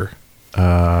back here.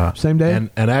 Same day?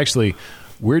 And actually,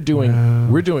 we're doing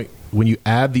when you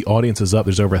add the audiences up,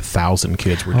 there's over 1,000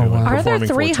 kids we're doing. wow. Are there performing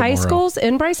for 3 high tomorrow. schools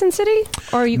in Bryson City,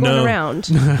 or are you going No. around?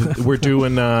 We're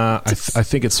doing, I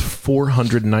think it's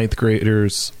 400 ninth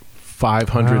graders,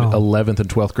 500 Wow. 11th and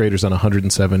 12th graders, and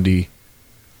 170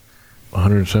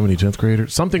 10th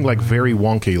graders. Something like very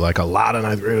wonky, like a lot of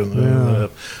ninth graders.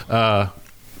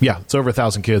 Yeah, it's over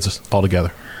 1,000 kids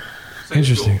altogether.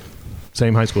 Interesting.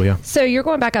 Same high school, yeah. So you're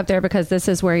going back up there because this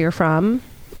is where you're from?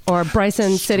 Or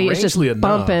Bryson City is just Strangely enough.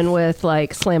 bumping with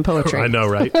like slam poetry? I know,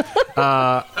 right?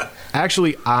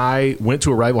 Actually, I went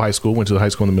to a rival high school, went to the high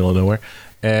school in the middle of nowhere,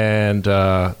 and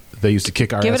they used to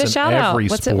kick our Give ass it a in shout out. every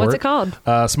What's sport. it called?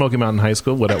 Smoky Mountain High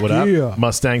School. What up, what up? Yeah.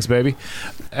 Mustangs, baby.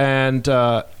 And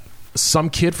some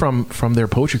kid from their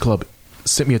poetry club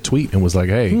sent me a tweet and was like,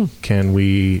 hey, can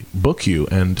we book you?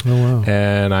 And wow.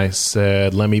 and I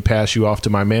said, let me pass you off to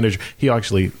my manager. He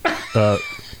actually...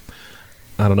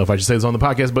 I don't know if I should say this on the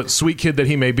podcast, but sweet kid that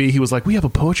he may be, he was like, we have a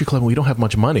poetry club and we don't have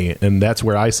much money. And that's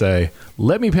where I say,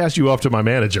 let me pass you off to my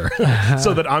manager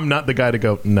so that I'm not the guy to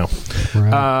go, no.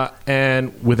 Right.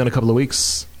 And within a couple of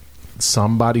weeks,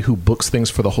 somebody who books things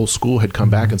for the whole school had come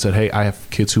back and said, hey, I have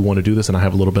kids who want to do this and I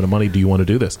have a little bit of money. Do you want to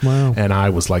do this? Wow. And I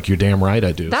was like, you're damn right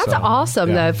I do. That's So, awesome,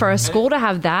 yeah. though, for a school to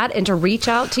have that and to reach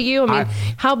out to you. I mean,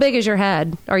 how big is your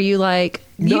head? Are you like...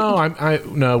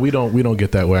 No, we don't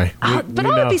get that way. But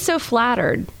I would be so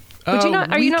flattered. Would you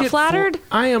not? Are you not flattered?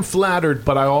 I am flattered,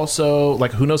 but I also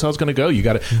like. Who knows how it's going to go? You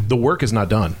got to. The work is not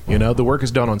done. You know, the work is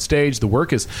done on stage. The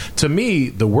work is, to me,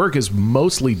 the work is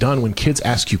mostly done when kids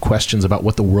ask you questions about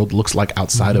what the world looks like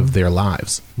outside of their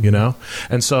lives. You know,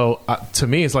 and so to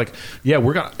me, it's like, yeah,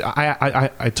 we're gonna.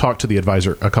 I talked to the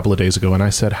advisor a couple of days ago, and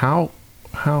I said,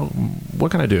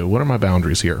 what can I do? What are my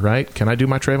boundaries here? Right? Can I do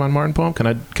my Trayvon Martin poem? Can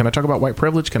I talk about white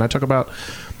privilege? Can I talk about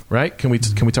right? Can we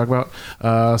talk about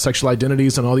sexual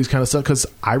identities and all these kind of stuff? Because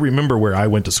I remember where I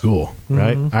went to school,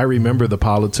 right? I remember the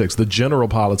politics, the general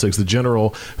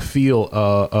feel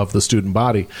of the student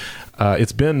body.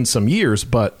 It's been some years,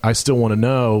 but I still want to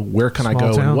know where can I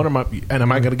go town. and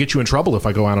am I going to get you in trouble if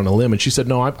I go out on a limb? And she said,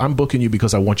 no, I'm booking you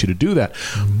because I want you to do that.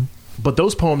 But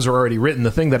those poems are already written. The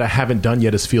thing that I haven't done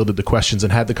yet is fielded the questions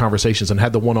and had the conversations and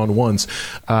had the one-on-ones.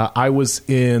 I was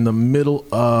in the middle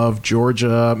of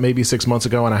Georgia maybe 6 months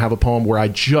ago, and I have a poem where I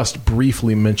just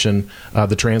briefly mention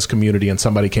the trans community, and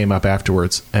somebody came up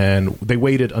afterwards, and they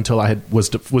waited until I was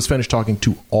finished talking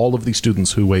to all of the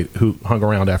students who hung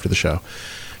around after the show.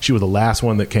 She was the last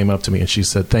one that came up to me, and she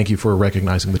said, thank you for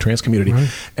recognizing the trans community.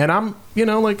 Right. And I'm,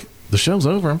 like, the show's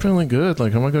over. I'm feeling good.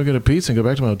 Like, I'm going to go get a pizza and go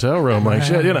back to my hotel room. Like,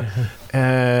 shit,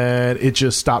 And it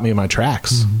just stopped me in my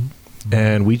tracks.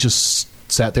 And we just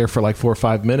sat there for like 4 or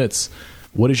 5 minutes.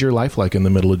 What is your life like in the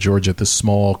middle of Georgia at this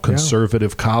small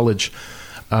conservative college,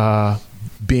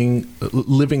 living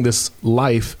this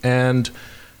life? And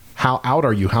how out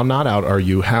are you? How not out are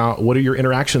you? What are your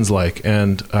interactions like?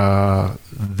 And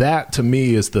that to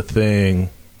me is the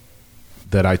thing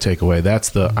that I take away.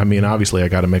 That's obviously I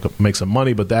got to make some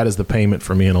money, but that is the payment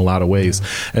for me in a lot of ways.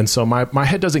 And so my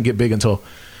head doesn't get big until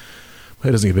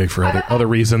It doesn't get big for other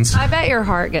reasons. I bet your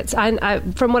heart gets.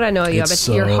 From what I know of you, I bet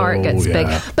your heart gets big.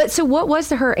 But so, what was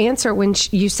her answer when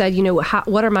you said,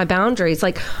 what are my boundaries?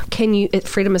 Like, can you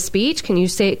freedom of speech? Can you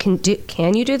say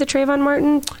can you do the Trayvon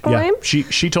Martin claim? Yeah,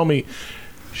 she told me,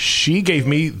 she gave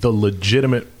me the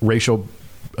legitimate racial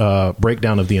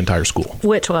breakdown of the entire school,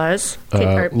 which was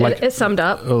it summed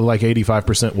up like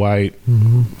 85% white,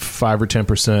 5 or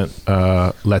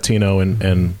 10% Latino,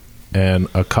 and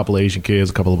a couple of Asian kids,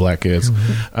 a couple of black kids.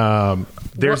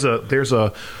 There's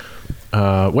a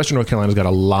Western North Carolina's got a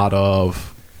lot of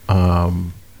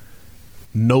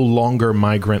no longer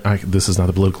migrant. This is not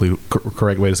the politically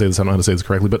correct way to say this. I don't know how to say this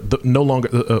correctly, but no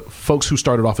longer folks who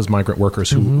started off as migrant workers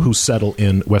who settle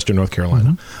in Western North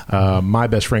Carolina. My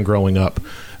best friend growing up,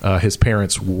 his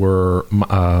parents were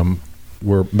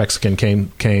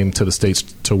Mexican, came to the States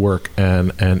to work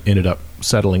and ended up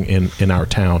settling in our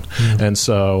town. And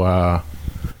so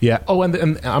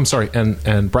and I'm sorry,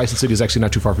 and Bryson City is actually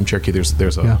not too far from Cherokee.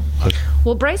 There's a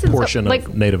Bryson's portion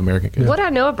of Native American kids. What I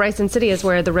know of Bryson City is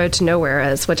where the Road to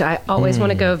Nowhere is, which I always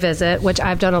want to go visit, which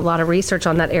I've done a lot of research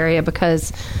on that area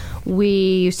because we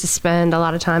used to spend a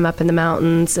lot of time up in the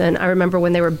mountains, and I remember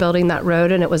when they were building that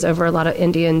road and it was over a lot of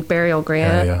Indian burial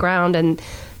ground, and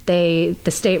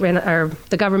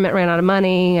the government ran out of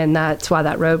money, and that's why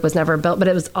that road was never built. But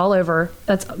it was all over.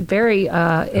 That's very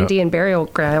Indian burial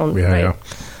ground, right?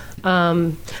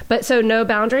 But so no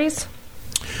boundaries.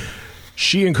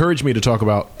 She encouraged me to talk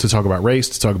about race,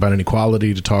 to talk about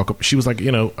inequality, She was like,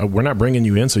 we're not bringing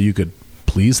you in so you could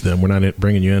please them. We're not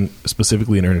bringing you in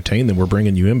specifically to entertain them. We're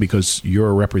bringing you in because you're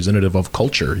a representative of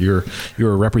culture. You're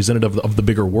a representative of the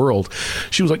bigger world.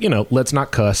 She was like, let's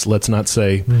not cuss. Let's not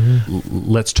say.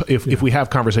 If we have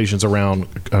conversations around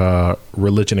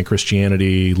religion and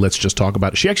Christianity, let's just talk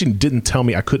about it. She actually didn't tell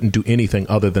me I couldn't do anything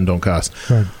other than don't cuss.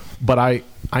 Right. But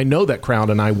I know that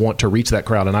crowd, and I want to reach that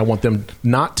crowd, and I want them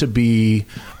not to be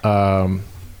to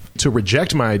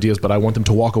reject my ideas, but I want them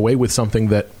to walk away with something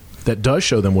that does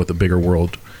show them what the bigger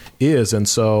world is. And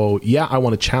so, I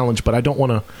want to challenge, but I don't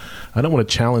want to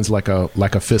challenge like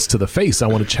a fist to the face. I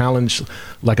want to challenge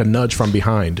like a nudge from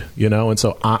behind, And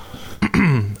so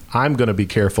I'm going to be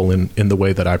careful in the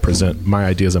way that I present my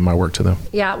ideas and my work to them.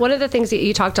 Yeah. One of the things that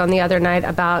you talked on the other night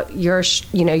about your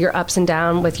ups and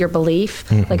downs with your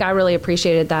belief, like I really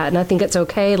appreciated that. And I think it's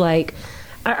okay. Like,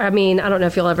 I mean, I don't know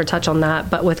if you'll ever touch on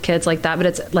that, but with kids like that, but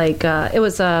it's like, it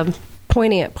was a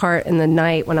poignant part in the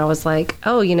night when I was like,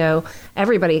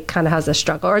 everybody kind of has this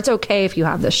struggle, or it's okay if you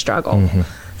have this struggle.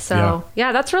 So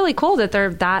that's really cool that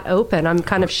they're that open. I'm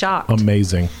kind of shocked.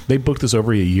 Amazing. They booked this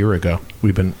over a year ago.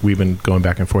 We've been going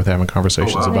back and forth having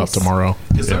conversations about tomorrow.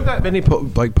 Is there that many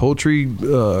poetry?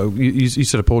 You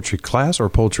said a poetry class or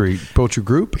poetry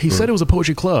group? He said it was a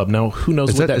poetry club. Now who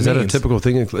knows what that means? Is that a typical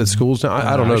thing at schools now?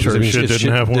 I don't know. Sure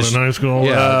didn't have one in high school.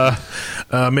 Yeah.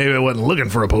 Maybe I wasn't looking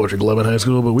for a poetry club in high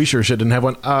school, but we sure didn't have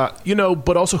one.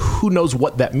 But also who knows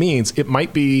what that means? It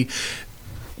might be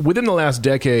within the last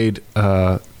decade.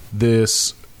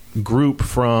 This group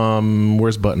from,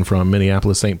 where's Button from?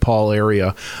 Minneapolis, St. Paul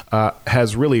area,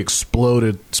 has really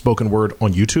exploded spoken word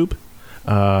on YouTube.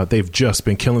 They've just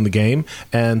been killing the game.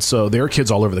 And so there are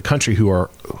kids all over the country who are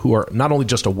not only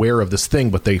just aware of this thing,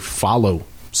 but they follow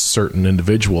certain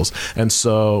individuals. And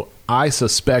so I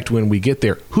suspect when we get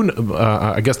there,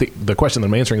 I guess the question that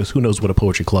I'm answering is who knows what a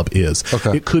poetry club is.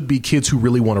 Okay. It could be kids who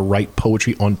really want to write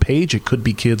poetry on page. It could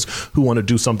be kids who want to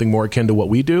do something more akin to what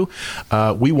we do.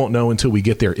 We won't know until we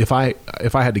get there. If I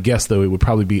had to guess, though, it would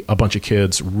probably be a bunch of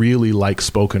kids really like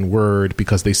spoken word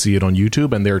because they see it on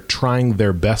YouTube and they're trying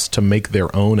their best to make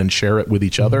their own and share it with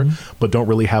each other, but don't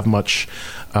really have much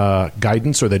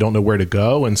guidance, or they don't know where to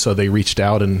go. And so they reached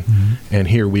out and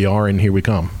here we are and here we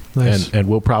come. Nice. And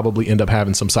we'll probably end up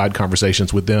having some side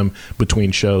conversations with them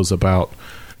between shows about,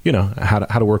 how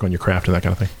to work on your craft and that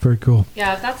kind of thing. Very cool.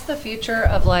 Yeah, if that's the future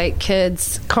of like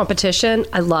kids competition,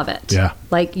 I love it. Yeah.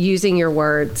 Like using your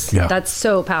words. Yeah. That's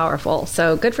so powerful.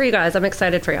 So good for you guys. I'm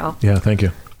excited for y'all. Yeah, thank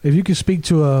you. If you could speak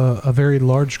to a very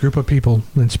large group of people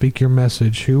and speak your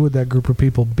message, who would that group of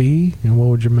people be and what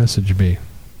would your message be?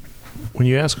 When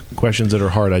you ask questions that are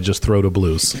hard, I just throw to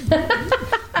blues.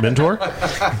 Mentor?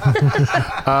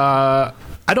 I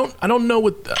don't know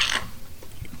what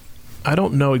I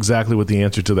don't know exactly what the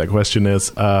answer to that question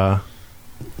is. I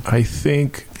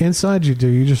think inside you do.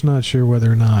 You're just not sure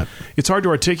whether or not. It's hard to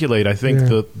articulate. I think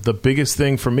the biggest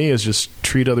thing for me is just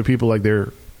treat other people like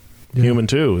they're human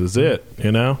too. Is it?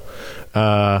 We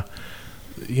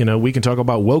can talk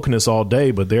about wokeness all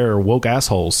day, but there are woke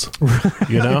assholes,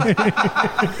 and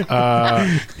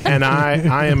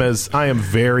I am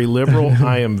very liberal.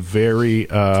 I am very,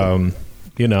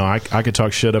 You know, I could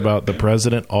talk shit about the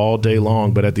president all day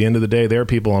long, but at the end of the day, there are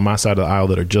people on my side of the aisle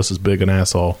that are just as big an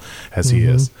asshole as he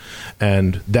is.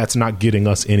 And that's not getting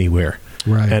us anywhere.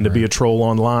 Right, and to be a troll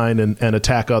online and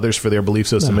attack others for their belief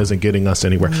system isn't getting us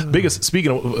anywhere.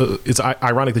 Speaking of, it's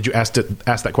ironic that you asked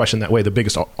that question that way. The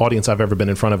biggest audience I've ever been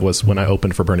in front of was when I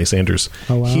opened for Bernie Sanders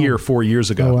here 4 years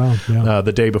ago,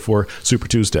 the day before Super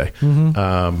Tuesday.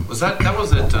 Was that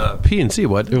was at PNC?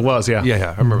 What it was? Yeah,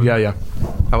 I remember. Yeah.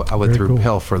 I went through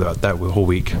hell for that whole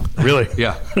week. Really?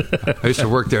 Yeah. I used to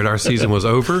work there, and our season was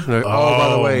over. By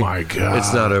the way, my God,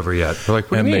 it's not over yet. We're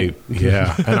like, what do you mean?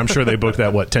 And I'm sure they booked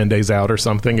that 10 days out or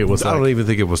something. It was. I don't even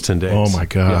think it was 10 days. Oh my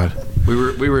God! Yeah.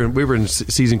 We were in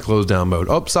season close down mode.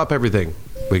 Oh, stop everything.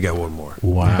 We got one more.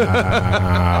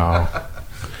 Wow!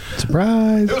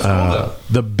 Surprise! It was cool,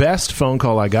 the best phone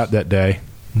call I got that day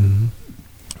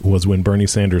was when Bernie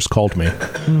Sanders called me.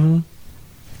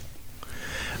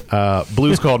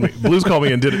 Blues called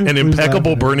me and did an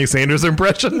impeccable Bernie Sanders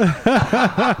impression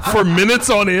for minutes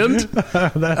on end.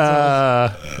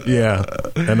 Yeah,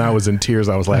 and I was in tears.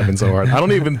 I was laughing so hard. I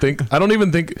don't even think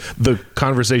the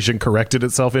conversation corrected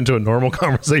itself into a normal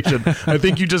conversation. I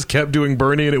think you just kept doing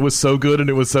Bernie, and it was so good and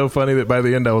it was so funny that by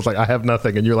the end I was like, I have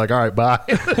nothing, and you're like, all right, bye.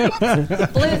 We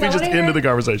just ended the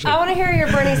conversation. I want to hear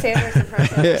your Bernie Sanders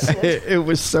impression. It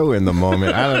was so in the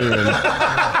moment. I don't even.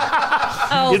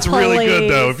 Oh, it's really good,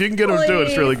 though. If you can get him to do it,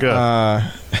 it's really good.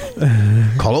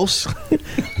 Carlos, I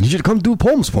need you to come do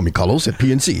poems for me, Carlos, at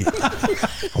PNC.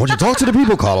 I want you to talk to the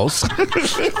people, Carlos.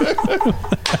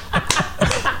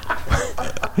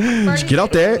 Just get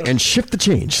out there and shift the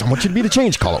change. I want you to be the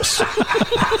change, Carlos.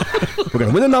 We're going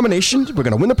to win the nomination. We're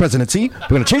going to win the presidency. We're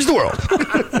going to change the world.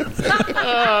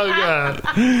 Oh, God.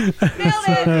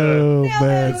 Oh,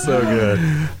 man. So good.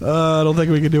 I don't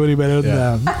think we can do any better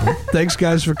than that. Thanks,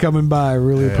 guys, for coming by. I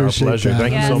really appreciate pleasure. that.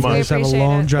 Thank you so much. You guys have a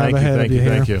long drive ahead of you here.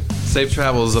 Thank you. Safe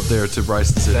travels up there to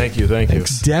Bryson City. Thank you.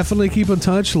 Definitely keep in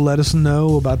touch. Let us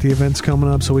know about the events coming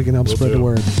up so we can help spread the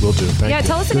word. We'll do. Thank you.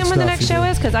 Tell us again when the next show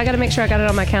is, because I got to make sure I got it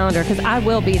on my calendar, because I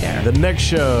will be there. The next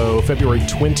show, February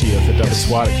 20th at Duff &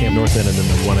 Swat at Camp North End, and then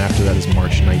the one after that is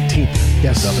March 19th at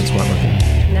Duff & Swat North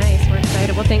End. Nice. We're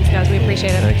excited. Well, thanks, guys. We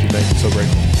appreciate it. Thank you. So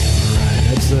grateful.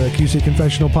 That's the QC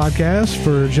Confessional Podcast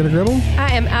for Jenna Gribble.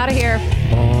 I am out of here.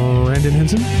 Brandon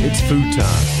Henson. It's food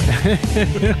time.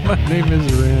 My name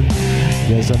is Ren.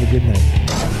 You guys have a good night.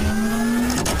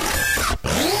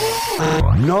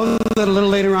 Know that a little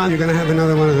later on you're going to have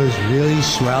another one of those really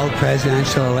swell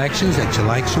presidential elections that you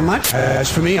like so much.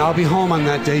 As for me, I'll be home on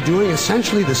that day doing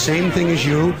essentially the same thing as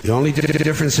you. The only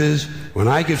difference is when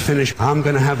I get finished, I'm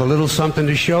going to have a little something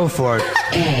to show for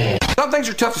it. Some things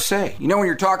are tough to say. You know when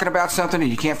you're talking about something and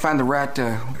you can't find the right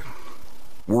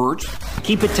words?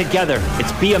 Keep it together.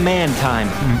 It's be a man time.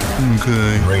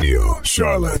 Okay. Radio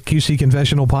Charlotte. QC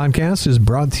Confessional Podcast is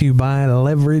brought to you by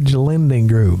Leverage Lending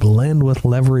Group.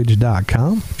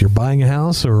 Lendwithleverage.com. If you're buying a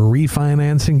house or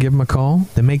refinancing, give them a call.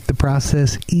 They make the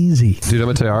process easy. Dude, I'm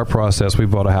going to tell you our process. We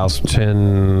bought a house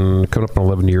 10, coming up on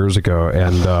 11 years ago,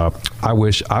 and I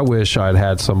wish I'd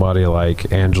had somebody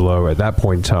like Angelo at that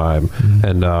point in time,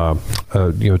 and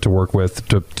to work with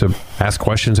to ask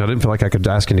questions. I didn't feel like I could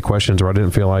ask any questions, or I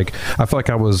felt like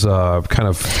I was kind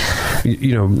of,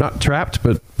 not trapped,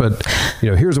 but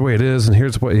here's the way it is, and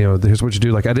here's what you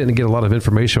do. Like, I didn't get a lot of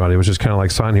information on it. It was just kind of like,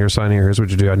 sign here. Here's what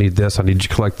you do. I need this. I need you to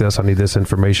collect this. I need this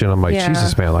information. I'm like,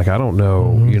 Jesus, man. Like, I don't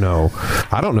know.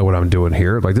 I don't know what I'm doing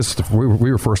here. Like,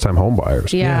 we were first time home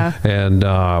buyers. Yeah. And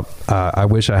I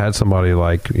wish I had somebody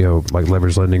like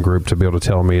Leverage Lending Group to be able to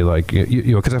tell me, like,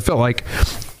 because I felt like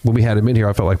when we had him in here,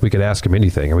 I felt like we could ask him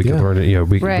anything, and we could learn it.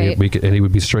 We could, and he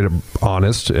would be straight up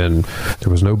honest, and there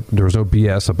was no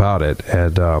BS about it.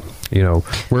 And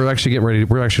we're actually getting ready.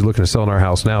 We're actually looking to sell in our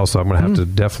house now, so I'm going to have to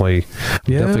definitely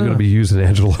going to be using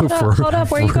Angelo for. Hold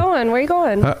up, where are you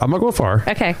going? I'm not going far.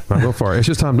 Okay. I'm not going far. It's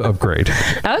just time to upgrade.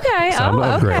 Okay.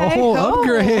 Upgrade. Okay.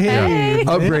 Upgrade. Hey.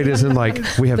 Upgrade is in, like,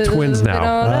 we have twins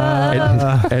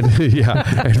now,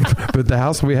 but the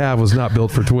house we have was not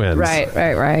built for twins. Right.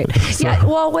 So. Yeah.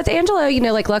 Well, with Angelo,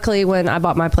 luckily when I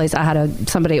bought my place, I had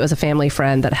somebody. It was a family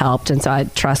friend that helped, and so I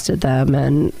trusted them.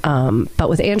 And but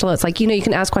with Angelo, it's like you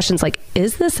can ask questions like,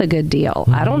 "Is this a good deal?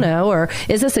 I don't know," or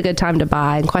 "Is this a good time to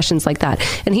buy?" and questions like that.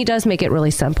 And he does make it really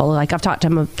simple. Like, I've talked to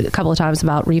him a couple of times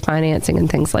about refinancing and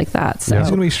things like that. So he's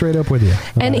going to be straight up with you,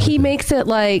 and he makes it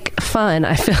like fun.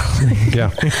 I feel like.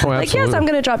 Yeah. Oh, like, yes, I'm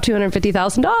going to drop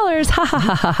 $250,000. Ha ha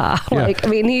ha ha ha. Yeah. Like, I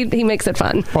mean, he makes it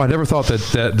fun. Oh, I never thought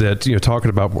that talking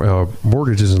about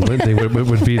mortgages and lending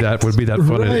would be that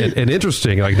fun and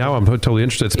interesting. Like, now I'm totally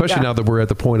interested, especially now that we're at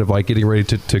the point of, like, getting ready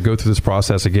to go through this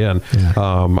process again.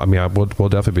 we'll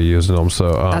definitely be using them.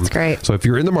 So That's great. So if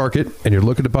you're in the market and you're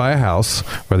looking to buy a house,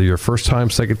 whether you're first time,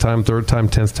 second time, third time,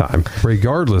 10th time,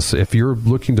 regardless if you're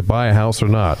looking to buy a house or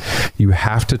not, you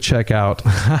have to check out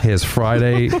his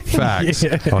Friday Facts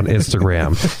on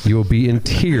Instagram. You will be in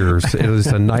tears. It is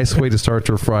a nice way to start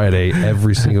your Friday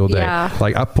every single day. Yeah.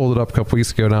 Like I pulled it up a couple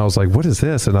weeks ago and I was like, what is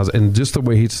this? And just the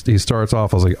way he starts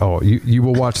off, I was like, oh, you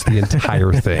will watch the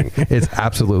entire thing. It's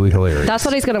absolutely hilarious. That's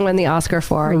what he's going to win the Oscar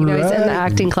for. You know, he's in the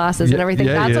acting classes and everything.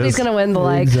 Yeah, That's what he's going to win the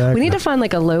Exactly. We need to find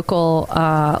like a local,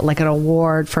 like an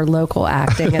award for local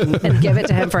acting and give it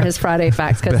to him for his Friday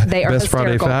Facts because they are Best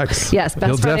hysterical. Friday Facts? Yes, best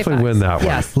He'll Friday definitely Facts. win that one.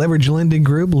 Yes. Leverage Lending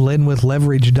Group,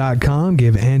 lendwithleverage.com.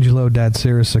 Give Angelo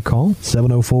Datsiris a call,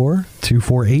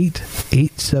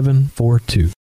 704-248-8742.